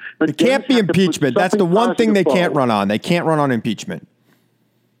impeachment. It can't be impeachment. That's the one thing they can't run on. They can't run on impeachment.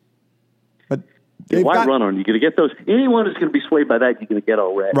 But why run on? You're going to get those. Anyone who's going to be swayed by that, you're going to get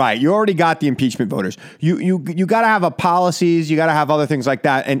already. Right. You already got the impeachment voters. You got to have policies. You got to have other things like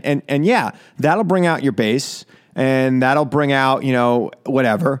that. And yeah, that'll bring out your base, and that'll bring out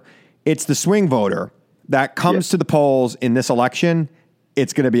whatever. It's the swing voter that comes to the polls in this election.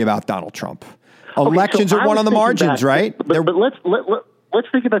 It's going to be about Donald Trump. Elections are one on the margins, right? But let's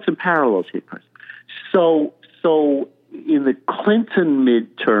think about some parallels here, Chris. So in the Clinton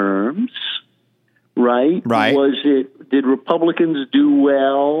midterms, right? Did Republicans do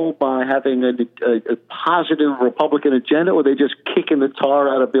well by having a positive Republican agenda, or were they just kicking the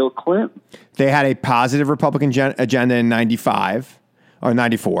tar out of Bill Clinton? They had a positive Republican agenda in 95 or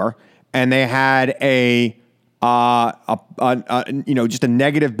 94, and they had just a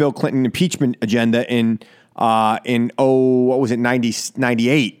negative Bill Clinton impeachment agenda in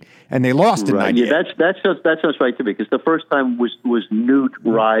 98, and they lost in 98. Yeah, that sounds right to me, because the first time was Newt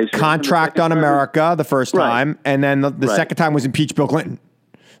rise. Contract on America the first time, and then the second time was impeach Bill Clinton.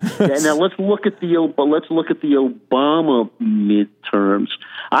 Now let's look at the Obama midterms.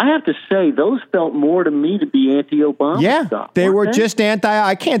 I have to say, those felt more to me to be anti-Obama. Yeah, stuff, they were just anti.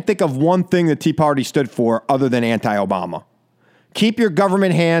 I can't think of one thing the Tea Party stood for other than anti-Obama. Keep your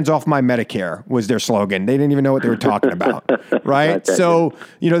government hands off my Medicare was their slogan. They didn't even know what they were talking about, right? So,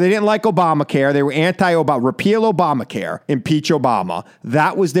 they didn't like Obamacare. They were anti-Obama. Repeal Obamacare, impeach Obama.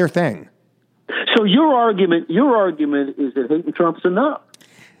 That was their thing. So your argument is that hating Trump's enough.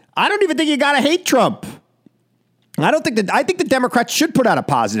 I don't even think you got to hate Trump. I think the Democrats should put out a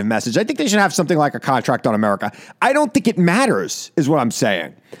positive message. I think they should have something like a contract on America. I don't think it matters, is what I'm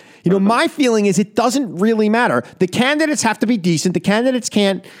saying. My feeling is it doesn't really matter. The candidates have to be decent. The candidates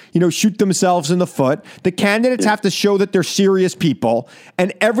can't, shoot themselves in the foot. The candidates have to show that they're serious people.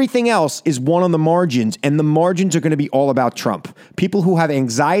 And everything else is one on the margins. And the margins are going to be all about Trump. People who have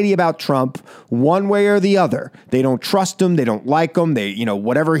anxiety about Trump, one way or the other. They don't trust him. They don't like him. They,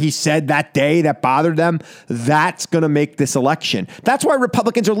 whatever he said that day that bothered them, that's going to make this election. That's why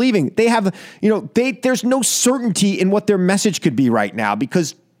Republicans are leaving. They have, there's no certainty in what their message could be right now,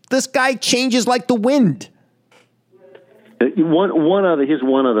 because this guy changes like the wind. Here's one other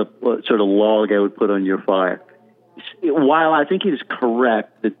sort of log I would put on your fire. While I think it is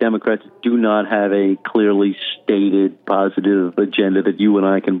correct that Democrats do not have a clearly stated positive agenda that you and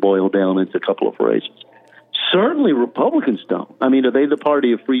I can boil down into a couple of phrases, certainly Republicans don't. I mean, are they the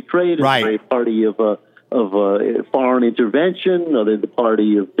party of free trade? Are they a party of foreign intervention? Are they the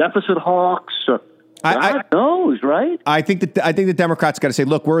party of deficit hawks? God knows, right? I think the Democrats got to say,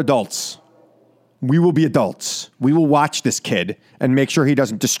 look, we're adults. We will be adults. We will watch this kid and make sure he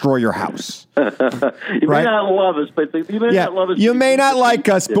doesn't destroy your house. You may not love us, but you may not love us. You may not like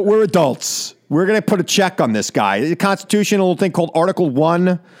us, but we're adults. We're going to put a check on this guy. The Constitution, a little thing called Article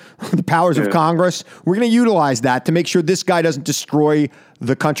 1, the powers of Congress. We're going to utilize that to make sure this guy doesn't destroy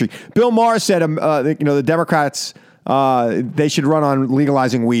the country. Bill Maher said, the Democrats, they should run on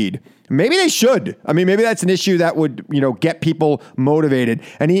legalizing weed. Maybe they should. I mean, maybe that's an issue that would, get people motivated.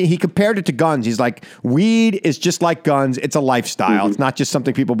 And he compared it to guns. He's like, weed is just like guns. It's a lifestyle. It's not just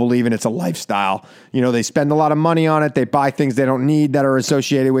something people believe in. It's a lifestyle. They spend a lot of money on it. They buy things they don't need that are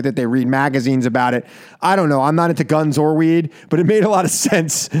associated with it. They read magazines about it. I don't know. I'm not into guns or weed, but it made a lot of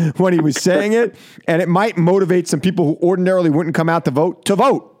sense when he was saying it. And it might motivate some people who ordinarily wouldn't come out to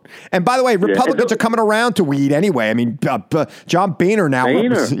vote. And by the way, Republicans are coming around to weed anyway. I mean, John Boehner now.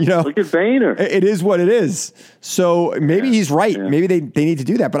 Look at Boehner. It is what it is. So maybe he's right. Yeah. Maybe they need to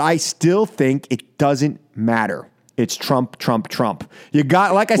do that. But I still think it doesn't matter. It's Trump, Trump, Trump. You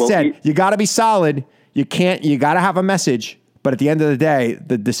got, like I said, you got to be solid. You got to have a message. But at the end of the day,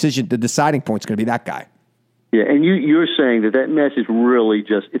 the deciding point is going to be that guy. Yeah, and you're saying that message really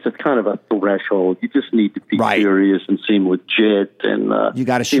it's a kind of a threshold. You just need to be serious and seem legit, and you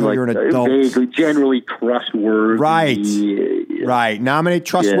got to show you're an adult. Vaguely, generally trustworthy. Right. Nominate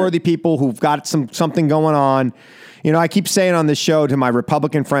trustworthy people who've got something going on. I keep saying on this show to my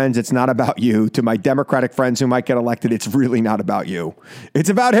Republican friends, it's not about you. To my Democratic friends who might get elected, it's really not about you. It's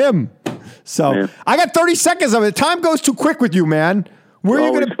about him. So I got 30 seconds of it. Time goes too quick with you, man. Where are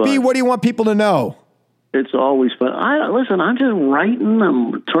you going to be? What do you want people to know? It's always fun. Listen, I'm just writing.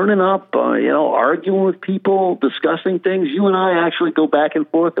 I'm turning up, arguing with people, discussing things. You and I actually go back and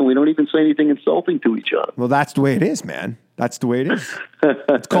forth, and we don't even say anything insulting to each other. Well, that's the way it is, man. That's the way it is.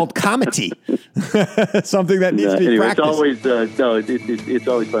 It's called comedy. Something that needs to be practiced. It's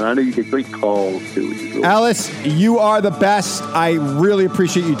always fun. I know you get great calls, too. Really Ellis, you are the best. I really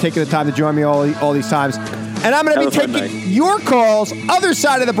appreciate you taking the time to join me all these times. And I'm going to be taking your calls, other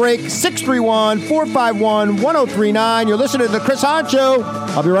side of the break, 631-451-1039. You're listening to The Chris Hahn Show.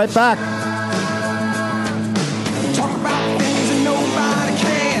 I'll be right back. Talk about things that nobody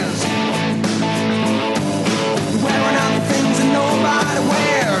cares. Wearing out the things that nobody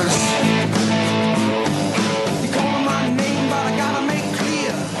wears. You call my name, but I gotta make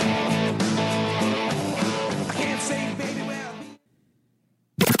clear. I can't say, baby, well.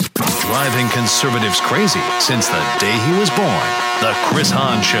 Driving conservatives crazy since the day he was born. The Chris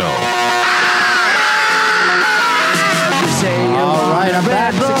Hahn Show. All right, I'm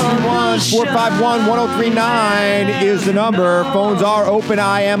back. 631-451-1039 is the number. Phones are open.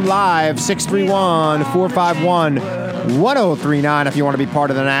 I am live. 631-451-1039. If you want to be part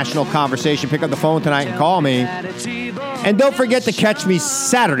of the national conversation, pick up the phone tonight and call me. And don't forget to catch me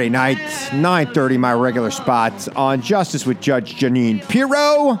Saturday night, 9:30, my regular spot on Justice with Judge Jeanine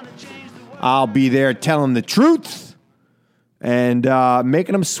Pirro. I'll be there telling the truth and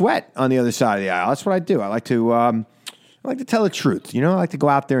making them sweat on the other side of the aisle. That's what I do. I like to tell the truth. I like to go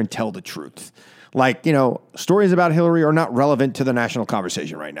out there and tell the truth. Like, stories about Hillary are not relevant to the national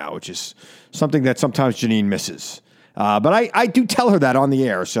conversation right now, which is something that sometimes Jeanine misses. But I do tell her that on the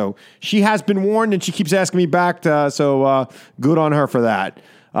air. So she has been warned, and she keeps asking me back. So good on her for that.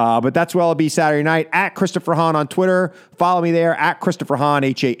 But that's where I'll be Saturday night, at Christopher Hahn on Twitter. Follow me there, at Christopher Hahn.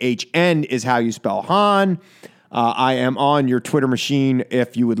 Hahn is how you spell Hahn. I am on your Twitter machine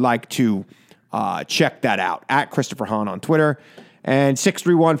if you would like to check that out, at Christopher Hahn on Twitter. And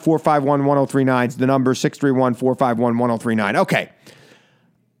 631-451-1039 is the number, 631-451-1039. Okay.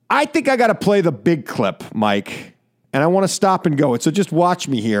 I think I got to play the big clip, Mike, and I want to stop and go it. So just watch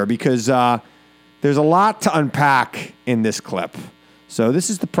me here because there's a lot to unpack in this clip. So this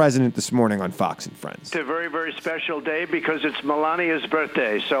is the president this morning on Fox and Friends. It's a very, very special day because it's Melania's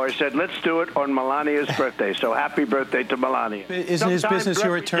birthday. So I said, let's do it on Melania's birthday. So happy birthday to Melania. Isn't his business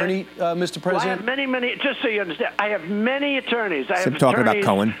your attorney, Mr. President? Well, I have many, just so you understand, I have many attorneys. I'm talking about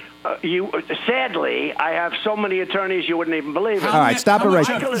Cohen. Sadly, I have so many attorneys you wouldn't even believe it. All right, stop it right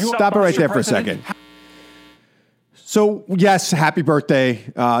there for a second. So, yes, happy birthday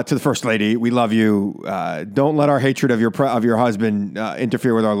to the First Lady. We love you. Don't let our hatred of your husband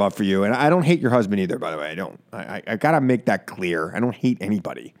interfere with our love for you. And I don't hate your husband either, by the way. I don't. I got to make that clear. I don't hate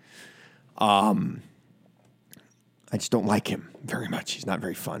anybody. I just don't like him very much. He's not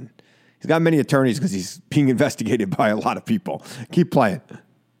very fun. He's got many attorneys because he's being investigated by a lot of people. Keep playing.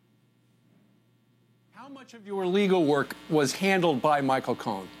 How much of your legal work was handled by Michael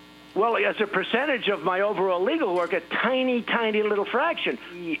Cohen? Well, as a percentage of my overall legal work, a tiny, tiny little fraction.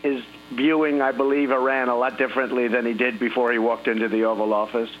 He is viewing, I believe, Iran a lot differently than he did before he walked into the Oval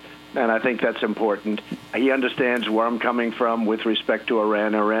Office, and I think that's important. He understands where I'm coming from with respect to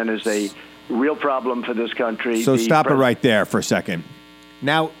Iran. Iran is a real problem for this country. So stop it right there for a second.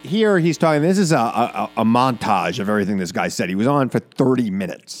 Now, here he's talking, this is a montage of everything this guy said. He was on for 30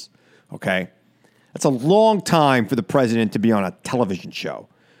 minutes, okay? That's a long time for the president to be on a television show.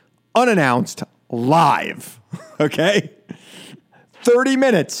 Unannounced, live, okay? 30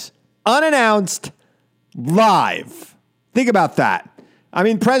 minutes, unannounced, live. Think about that. I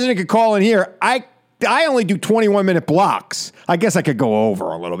mean, president could call in here. I only do 21-minute blocks. I guess I could go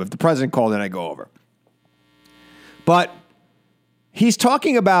over a little bit. If the president called in, I go over. But he's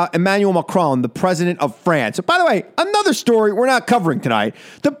talking about Emmanuel Macron, the president of France. So, by the way, another story we're not covering tonight.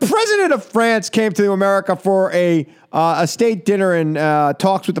 The president of France came to America for a state dinner and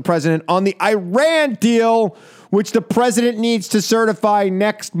talks with the president on the Iran deal, which the president needs to certify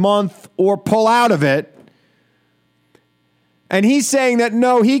next month or pull out of it. And he's saying that,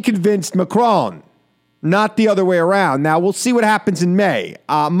 no, he convinced Macron, not the other way around. Now, we'll see what happens in May.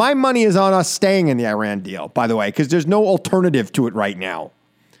 My money is on us staying in the Iran deal, by the way, because there's no alternative to it right now.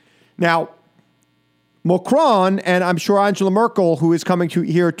 Now, Macron, and I'm sure Angela Merkel, who is coming to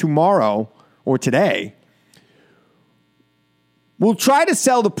here tomorrow or today, will try to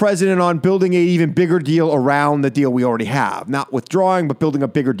sell the president on building an even bigger deal around the deal we already have. Not withdrawing, but building a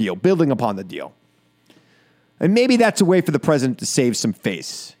bigger deal, building upon the deal. And maybe that's a way for the president to save some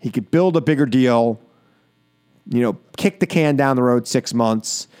face. He could build a bigger deal, kick the can down the road 6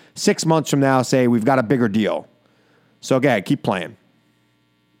 months. 6 months from now, say, we've got a bigger deal. So, okay, keep playing.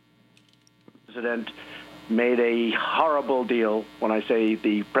 The president made a horrible deal. When I say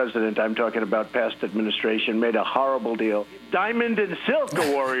the president, I'm talking about past administration, made a horrible deal. Diamond and Silk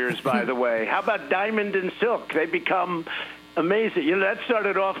are warriors, by the way. How about Diamond and Silk? They become amazing. That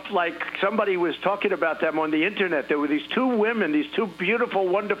started off like somebody was talking about them on the internet. There were these two women, these two beautiful,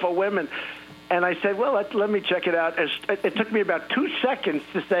 wonderful women. And I said, well, let me check it out. It took me about 2 seconds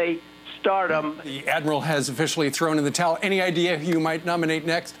to say stardom. The Admiral has officially thrown in the towel. Any idea who you might nominate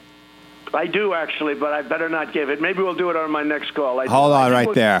next? I do, actually, but I better not give it. Maybe we'll do it on my next call. Hold on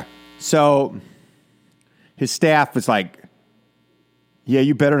right there. So his staff was like, yeah,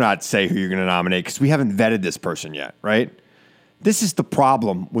 you better not say who you're going to nominate because we haven't vetted this person yet, right? This is the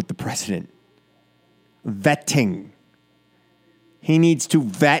problem with the president. Vetting. He needs to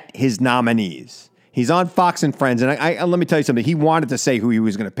vet his nominees. He's on Fox and Friends, and I let me tell you something. He wanted to say who he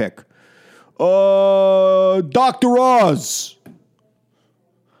was going to pick. Dr. Oz.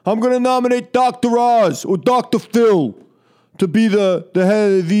 I'm going to nominate Dr. Oz or Dr. Phil to be the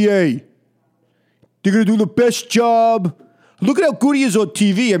head of the VA. They're going to do the best job. Look at how good he is on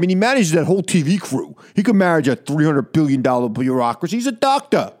TV. I mean, he manages that whole TV crew. He could manage a $300 billion bureaucracy. He's a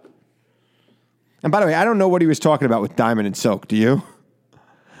doctor. And by the way, I don't know what he was talking about with Diamond and Silk. Do you?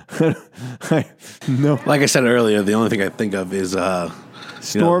 No. Like I said earlier, the only thing I think of is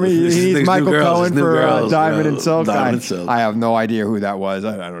Stormy. He needs Michael Cohen for Diamond and Silk. Diamond and Silk. I have no idea who that was.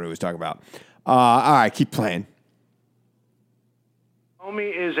 I don't know who he was talking about. All right, keep playing.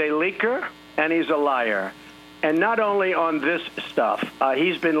 Comey is a leaker and he's a liar. And not only on this stuff,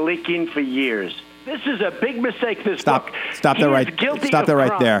 he's been leaking for years. This is a big mistake. Stop that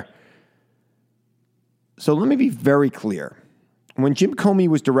right there. So let me be very clear. When Jim Comey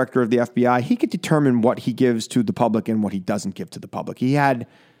was director of the FBI, he could determine what he gives to the public and what he doesn't give to the public. He had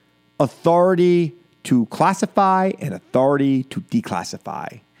authority to classify and authority to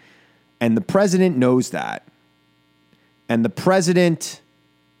declassify. And the president knows that. And the president,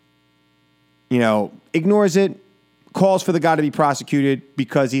 ignores it, calls for the guy to be prosecuted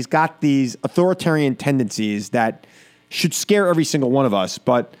because he's got these authoritarian tendencies that should scare every single one of us.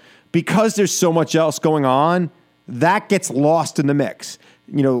 But because there's so much else going on, that gets lost in the mix.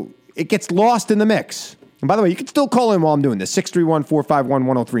 It gets lost in the mix. And by the way, you can still call in while I'm doing this.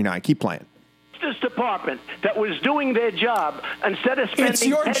 631-451-1039. Keep playing. Justice Department that was doing their job instead of spending it's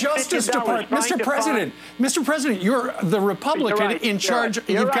your Justice Department, Mr. President. Mr. President, you're the Republican in charge.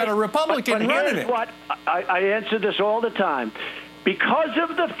 You've got a Republican running it. What I answer this all the time. Because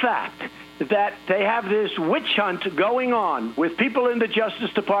of the fact that they have this witch hunt going on with people in the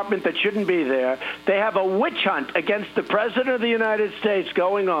Justice Department that shouldn't be there. They have a witch hunt against the President of the United States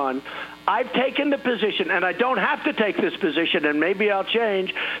going on. I've taken the position, and I don't have to take this position, and maybe I'll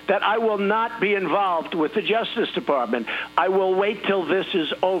change, that I will not be involved with the Justice Department. I will wait till this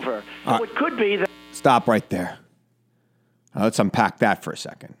is over. So it could be that... Stop right there. Let's unpack that for a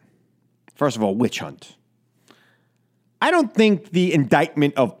second. First of all, witch hunt. I don't think the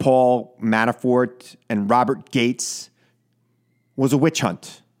indictment of Paul Manafort and Robert Gates was a witch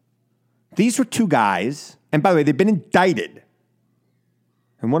hunt. These were two guys, and by the way, they've been indicted.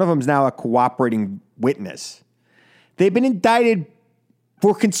 And one of them is now a cooperating witness. They've been indicted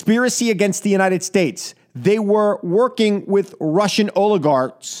for conspiracy against the United States. They were working with Russian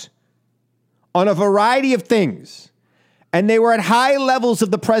oligarchs on a variety of things. And they were at high levels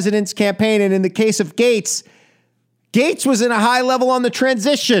of the president's campaign. And in the case of Gates, Gates was in a high level on the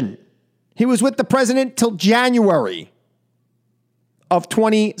transition. He was with the president till January of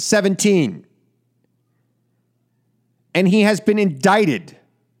 2017. And he has been indicted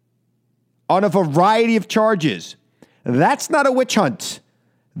on a variety of charges. That's not a witch hunt.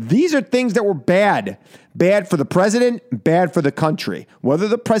 These are things that were bad. Bad for the president, bad for the country. Whether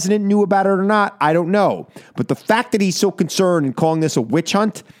the president knew about it or not, I don't know. But the fact that he's so concerned in calling this a witch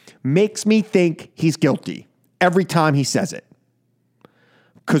hunt makes me think he's guilty every time he says it.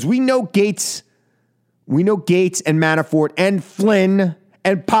 Because we know Gates and Manafort and Flynn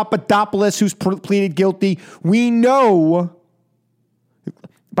and Papadopoulos, who's pleaded guilty. We know.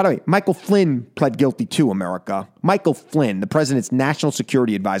 By the way, Michael Flynn pled guilty too, America. Michael Flynn, the president's national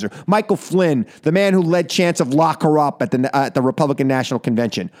security advisor. Michael Flynn, the man who led chants of lock her up at the Republican National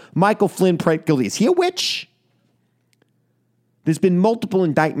Convention. Michael Flynn pled guilty. Is he a witch? There's been multiple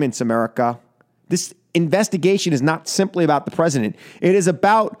indictments, America. This investigation is not simply about the president. It is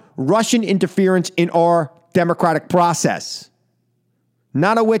about Russian interference in our democratic process.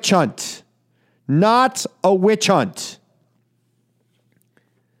 Not a witch hunt. Not a witch hunt.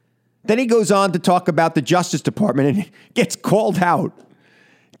 Then he goes on to talk about the Justice Department and gets called out.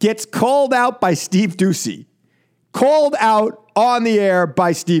 Gets called out by Steve Doocy. Called out on the air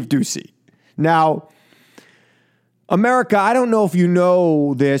by Steve Doocy. Now, America, I don't know if you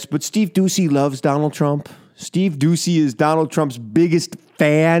know this, but Steve Doocy loves Donald Trump. Steve Doocy is Donald Trump's biggest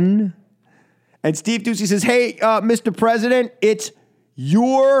fan. And Steve Doocy says, hey, Mr. President, it's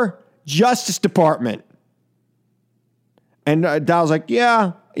your Justice Department. And Dowell's like,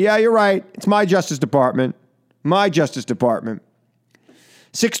 yeah, you're right. It's my Justice Department. My Justice Department.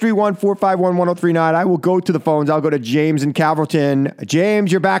 631-451-1039. I will go to the phones. I'll go to James in Calverton.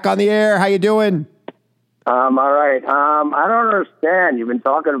 James, you're back on the air. How you doing? All right. I don't understand. You've been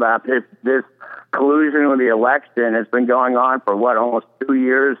talking about this collusion with the election. It's been going on for, almost 2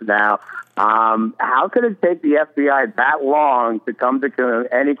 years now. How could it take the FBI that long to come to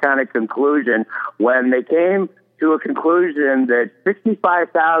any kind of conclusion when they came to a conclusion that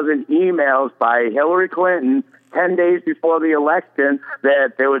 65,000 emails by Hillary Clinton 10 days before the election,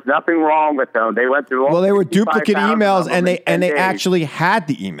 that there was nothing wrong with them. They went through all. Well, they were duplicate emails, and they actually had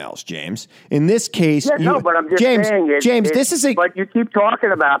the emails, James. In this case, but I'm just saying, James, this is a. But you keep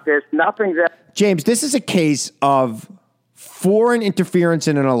talking about this. Nothing's. James, this is a case of foreign interference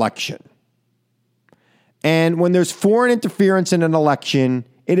in an election, and when there's foreign interference in an election,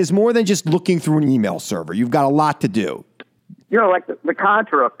 it is more than just looking through an email server. You've got a lot to do. Like the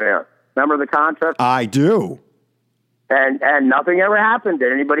Contra affair. Remember the Contra? I do. And nothing ever happened.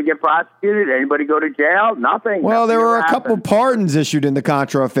 Did anybody get prosecuted? Did anybody go to jail? Nothing. Well, there were a couple pardons issued in the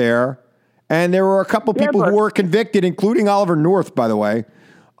Contra affair, and there were a couple people who were convicted, including Oliver North, by the way,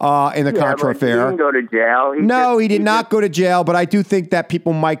 in the Contra affair. He didn't go to jail. He did not go to jail, but I do think that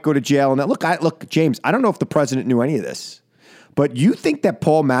people might go to jail. And look, James, I don't know if the president knew any of this, but you think that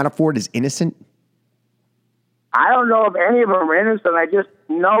Paul Manafort is innocent? I don't know if any of them are innocent. I just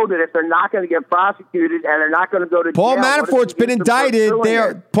know that if they're not going to get prosecuted and they're not going to go to Paul jail. Paul Manafort's been indicted.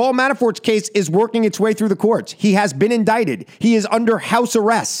 Paul Manafort's case is working its way through the courts. He has been indicted. He is under house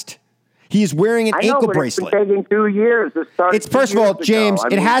arrest. He is wearing an ankle bracelet. It's been taking 2 years to start. It's first of all, James.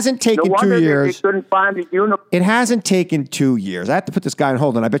 It hasn't taken 2 years. Couldn't find the uniform. It hasn't taken 2 years. I have to put this guy on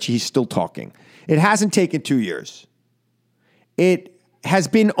hold, and I bet you he's still talking. It hasn't taken 2 years. It has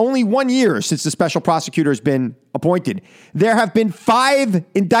been only 1 year since the special prosecutor has been appointed. There have been 5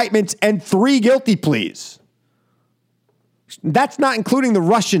 indictments and 3 guilty pleas. That's not including the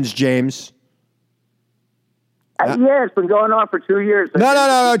Russians, James. Yeah, it's been going on for 2 years.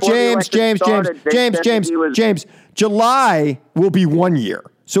 No, James. July will be 1 year.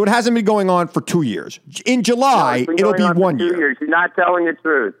 So it hasn't been going on for 2 years. In July, it'll be 1 year. 2 years. You're not telling the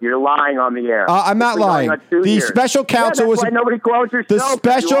truth. You're lying on the air. I'm not lying. The special counsel was. Nobody quotes yourself.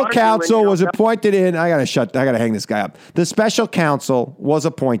 The special counsel was appointed in. I gotta hang this guy up. The special counsel was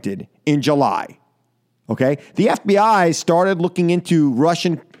appointed in July. Okay, the FBI started looking into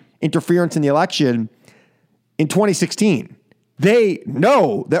Russian interference in the election in 2016. They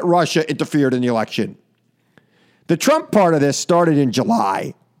know that Russia interfered in the election. The Trump part of this started in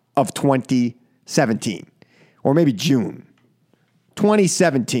July of 2017. or maybe June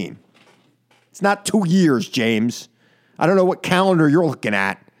 2017. It's not 2 years, James. I don't know what calendar you're looking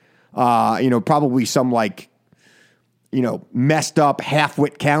at. Probably some messed up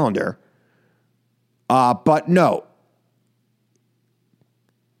half-wit calendar. But no.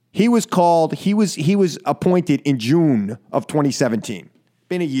 He was appointed in June of 2017.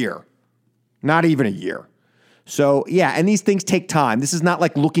 Been a year. Not even a year. So, yeah, and these things take time. This is not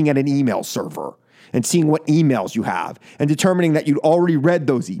like looking at an email server and seeing what emails you have and determining that you'd already read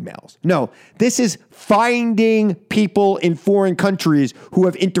those emails. No, this is finding people in foreign countries who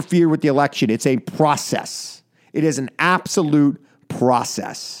have interfered with the election. It's a process. It is an absolute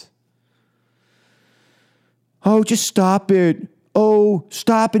process. Oh, just stop it. Oh,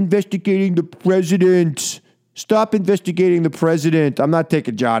 stop investigating the president. Stop investigating the president. I'm not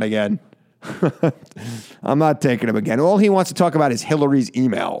taking John again. I'm not taking him again. All he wants to talk about is Hillary's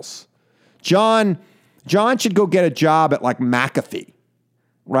emails. John should go get a job at like McAfee,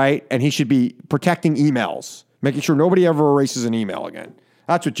 right? And he should be protecting emails, making sure nobody ever erases an email again.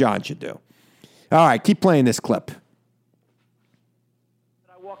 That's what John should do. All right, keep playing this clip.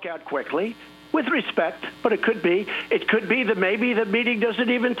 I walk out quickly. With respect, but it could be that maybe the meeting doesn't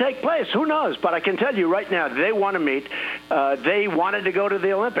even take place. Who knows? But I can tell you right now, they want to meet. They wanted to go to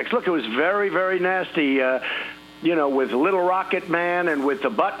the Olympics. Look, it was very, very nasty, with Little Rocket Man and with the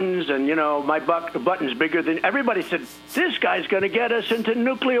buttons and, the button's bigger than... Everybody said, this guy's going to get us into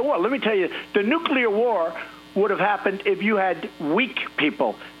nuclear war. Let me tell you, the nuclear war would have happened if you had weak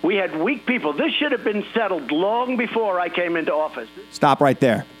people. We had weak people. This should have been settled long before I came into office. Stop right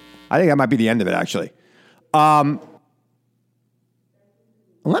there. I think that might be the end of it, actually. Let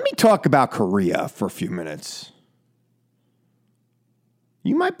me talk about Korea for a few minutes.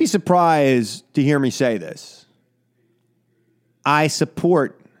 You might be surprised to hear me say this. I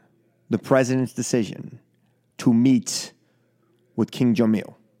support the president's decision to meet with Kim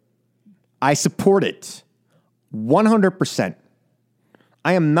Jong-il. I support it 100%.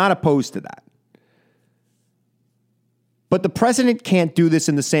 I am not opposed to that. But the president can't do this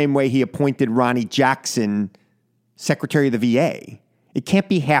in the same way he appointed Ronnie Jackson Secretary of the VA. It can't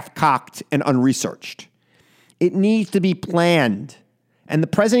be half-cocked and unresearched. It needs to be planned. And the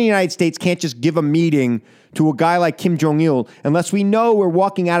president of the United States can't just give a meeting to a guy like Kim Jong-il unless we know we're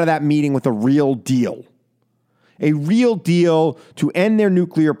walking out of that meeting with a real deal. A real deal to end their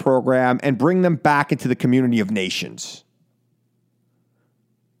nuclear program and bring them back into the community of nations.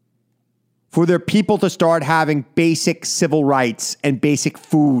 For their people to start having basic civil rights and basic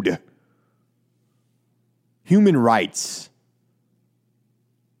food. Human rights.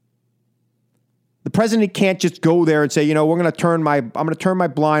 The president can't just go there and say, I'm going to turn my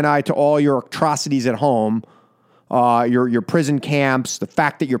blind eye to all your atrocities at home, your prison camps, the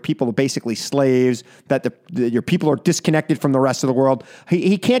fact that your people are basically slaves, that your people are disconnected from the rest of the world.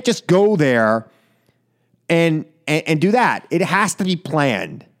 He can't just go there and do that. It has to be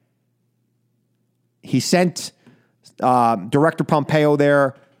planned. He sent Director Pompeo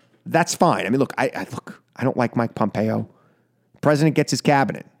there. That's fine. I mean, look, I don't like Mike Pompeo. The president gets his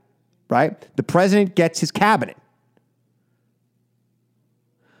cabinet, right? The president gets his cabinet.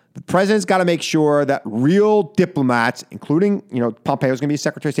 The president's got to make sure that real diplomats, including, Pompeo's going to be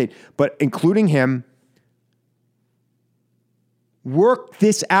Secretary of State, but including him, work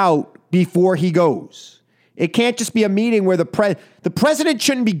this out before he goes. It can't just be a meeting where the president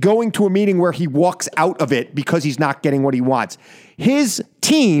shouldn't be going to a meeting where he walks out of it because he's not getting what he wants. His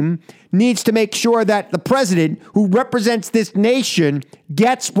team needs to make sure that the president, who represents this nation,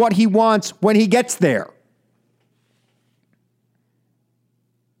 gets what he wants when he gets there.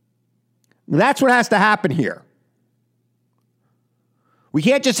 That's what has to happen here. We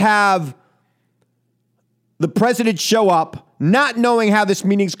can't just have the president show up not knowing how this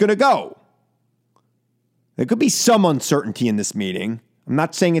meeting's going to go. There could be some uncertainty in this meeting. I'm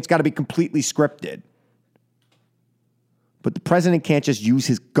not saying it's got to be completely scripted. But the president can't just use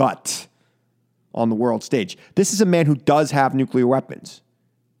his gut on the world stage. This is a man who does have nuclear weapons.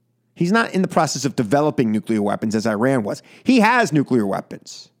 He's not in the process of developing nuclear weapons as Iran was. He has nuclear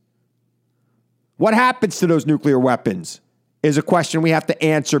weapons. What happens to those nuclear weapons is a question we have to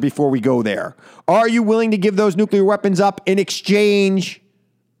answer before we go there. Are you willing to give those nuclear weapons up in exchange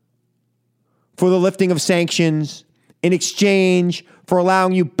for the lifting of sanctions, in exchange for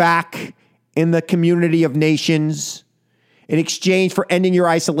allowing you back in the community of nations, in exchange for ending your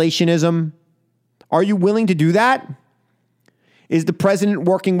isolationism? Are you willing to do that? Is the president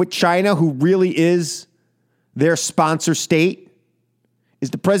working with China, who really is their sponsor state? Is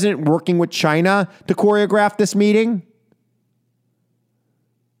the president working with China to choreograph this meeting?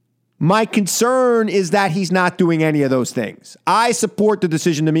 My concern is that he's not doing any of those things. I support the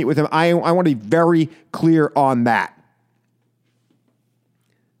decision to meet with him. I want to be very clear on that.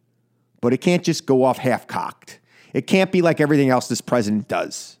 But it can't just go off half-cocked. It can't be like everything else this president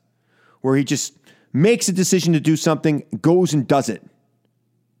does, where he just makes a decision to do something, goes and does it.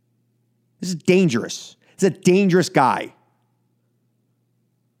 This is dangerous. He's a dangerous guy.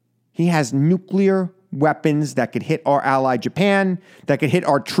 He has nuclear weapons that could hit our ally Japan, that could hit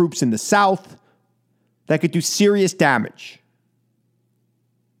our troops in the South, that could do serious damage.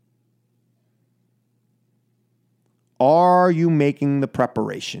 Are you making the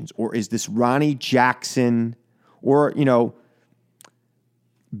preparations? Or is this Ronnie Jackson or,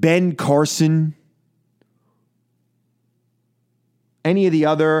 Ben Carson? Any of the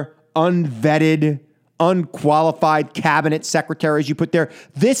other unvetted, unqualified cabinet secretaries you put there?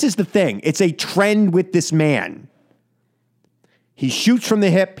 This is the thing. It's a trend with this man. He shoots from the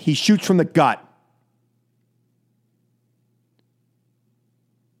hip. He shoots from the gut.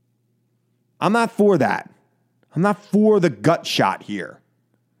 I'm not for that. I'm not for the gut shot here.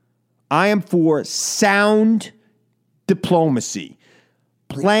 I am for sound diplomacy,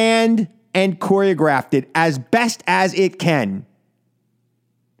 planned and choreographed it as best as it can.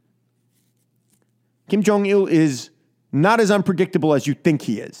 Kim Jong-il is not as unpredictable as you think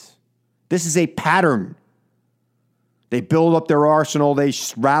he is. This is a pattern. They build up their arsenal, they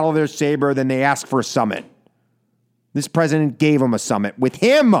rattle their saber, then they ask for a summit. This president gave him a summit with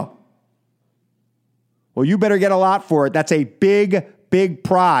him. Well, you better get a lot for it. That's a big, big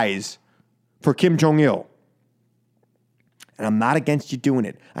prize for Kim Jong-il. And I'm not against you doing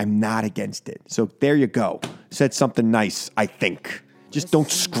it. I'm not against it. So there you go. Said something nice, I think. Just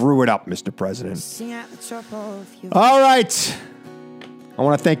don't screw it up, Mr. President. All right. I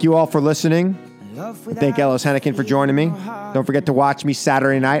want to thank you all for listening. Thank Ellis Hennigan for joining me. Don't forget to watch me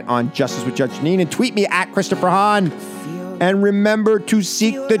Saturday night on Justice with Judge Janine and tweet me at Christopher Hahn. And remember to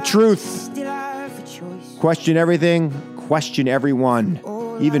seek the truth. Question everything, question everyone,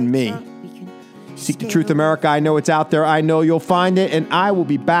 even me. Seek the truth, America. I know it's out there. I know you'll find it. And I will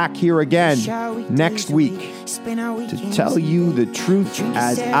be back here again next week to tell you the truth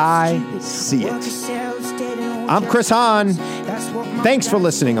as I see it. I'm Chris Hahn. Thanks for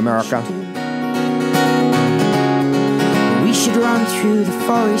listening, America. We should run through the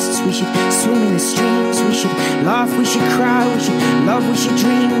forests, we should swim in the streams, we should laugh, we should cry, we should love, we should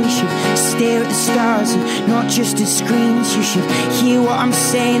dream, we should stare at the stars and not just at screens. You should hear what I'm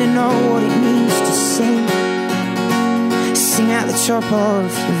saying and know what it means to sing. Sing at the top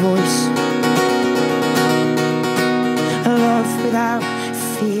of your voice. A love without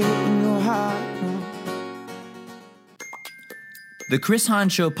fear in your heart. The Chris Hahn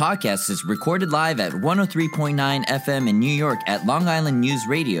Show podcast is recorded live at 103.9 FM in New York at Long Island News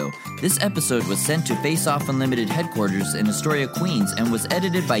Radio. This episode was sent to Face Off Unlimited headquarters in Astoria, Queens, and was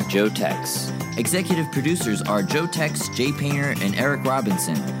edited by Joe Tex. Executive producers are Joe Tex, Jay Painter, and Eric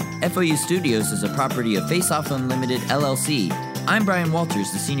Robinson. FOU Studios is a property of Face Off Unlimited, LLC. I'm Brian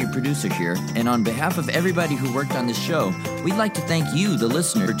Walters, the senior producer here, and on behalf of everybody who worked on this show, we'd like to thank you, the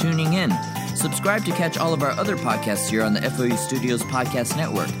listener, for tuning in. Subscribe to catch all of our other podcasts here on the FOU Studios Podcast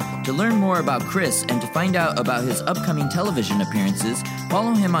Network. To learn more about Chris and to find out about his upcoming television appearances,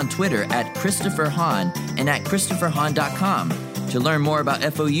 follow him on Twitter at Christopher Hahn and at ChristopherHahn.com. To learn more about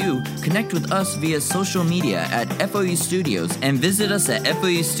FOU, connect with us via social media at FOU Studios and visit us at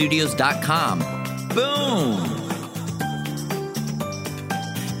FOUstudios.com. Boom!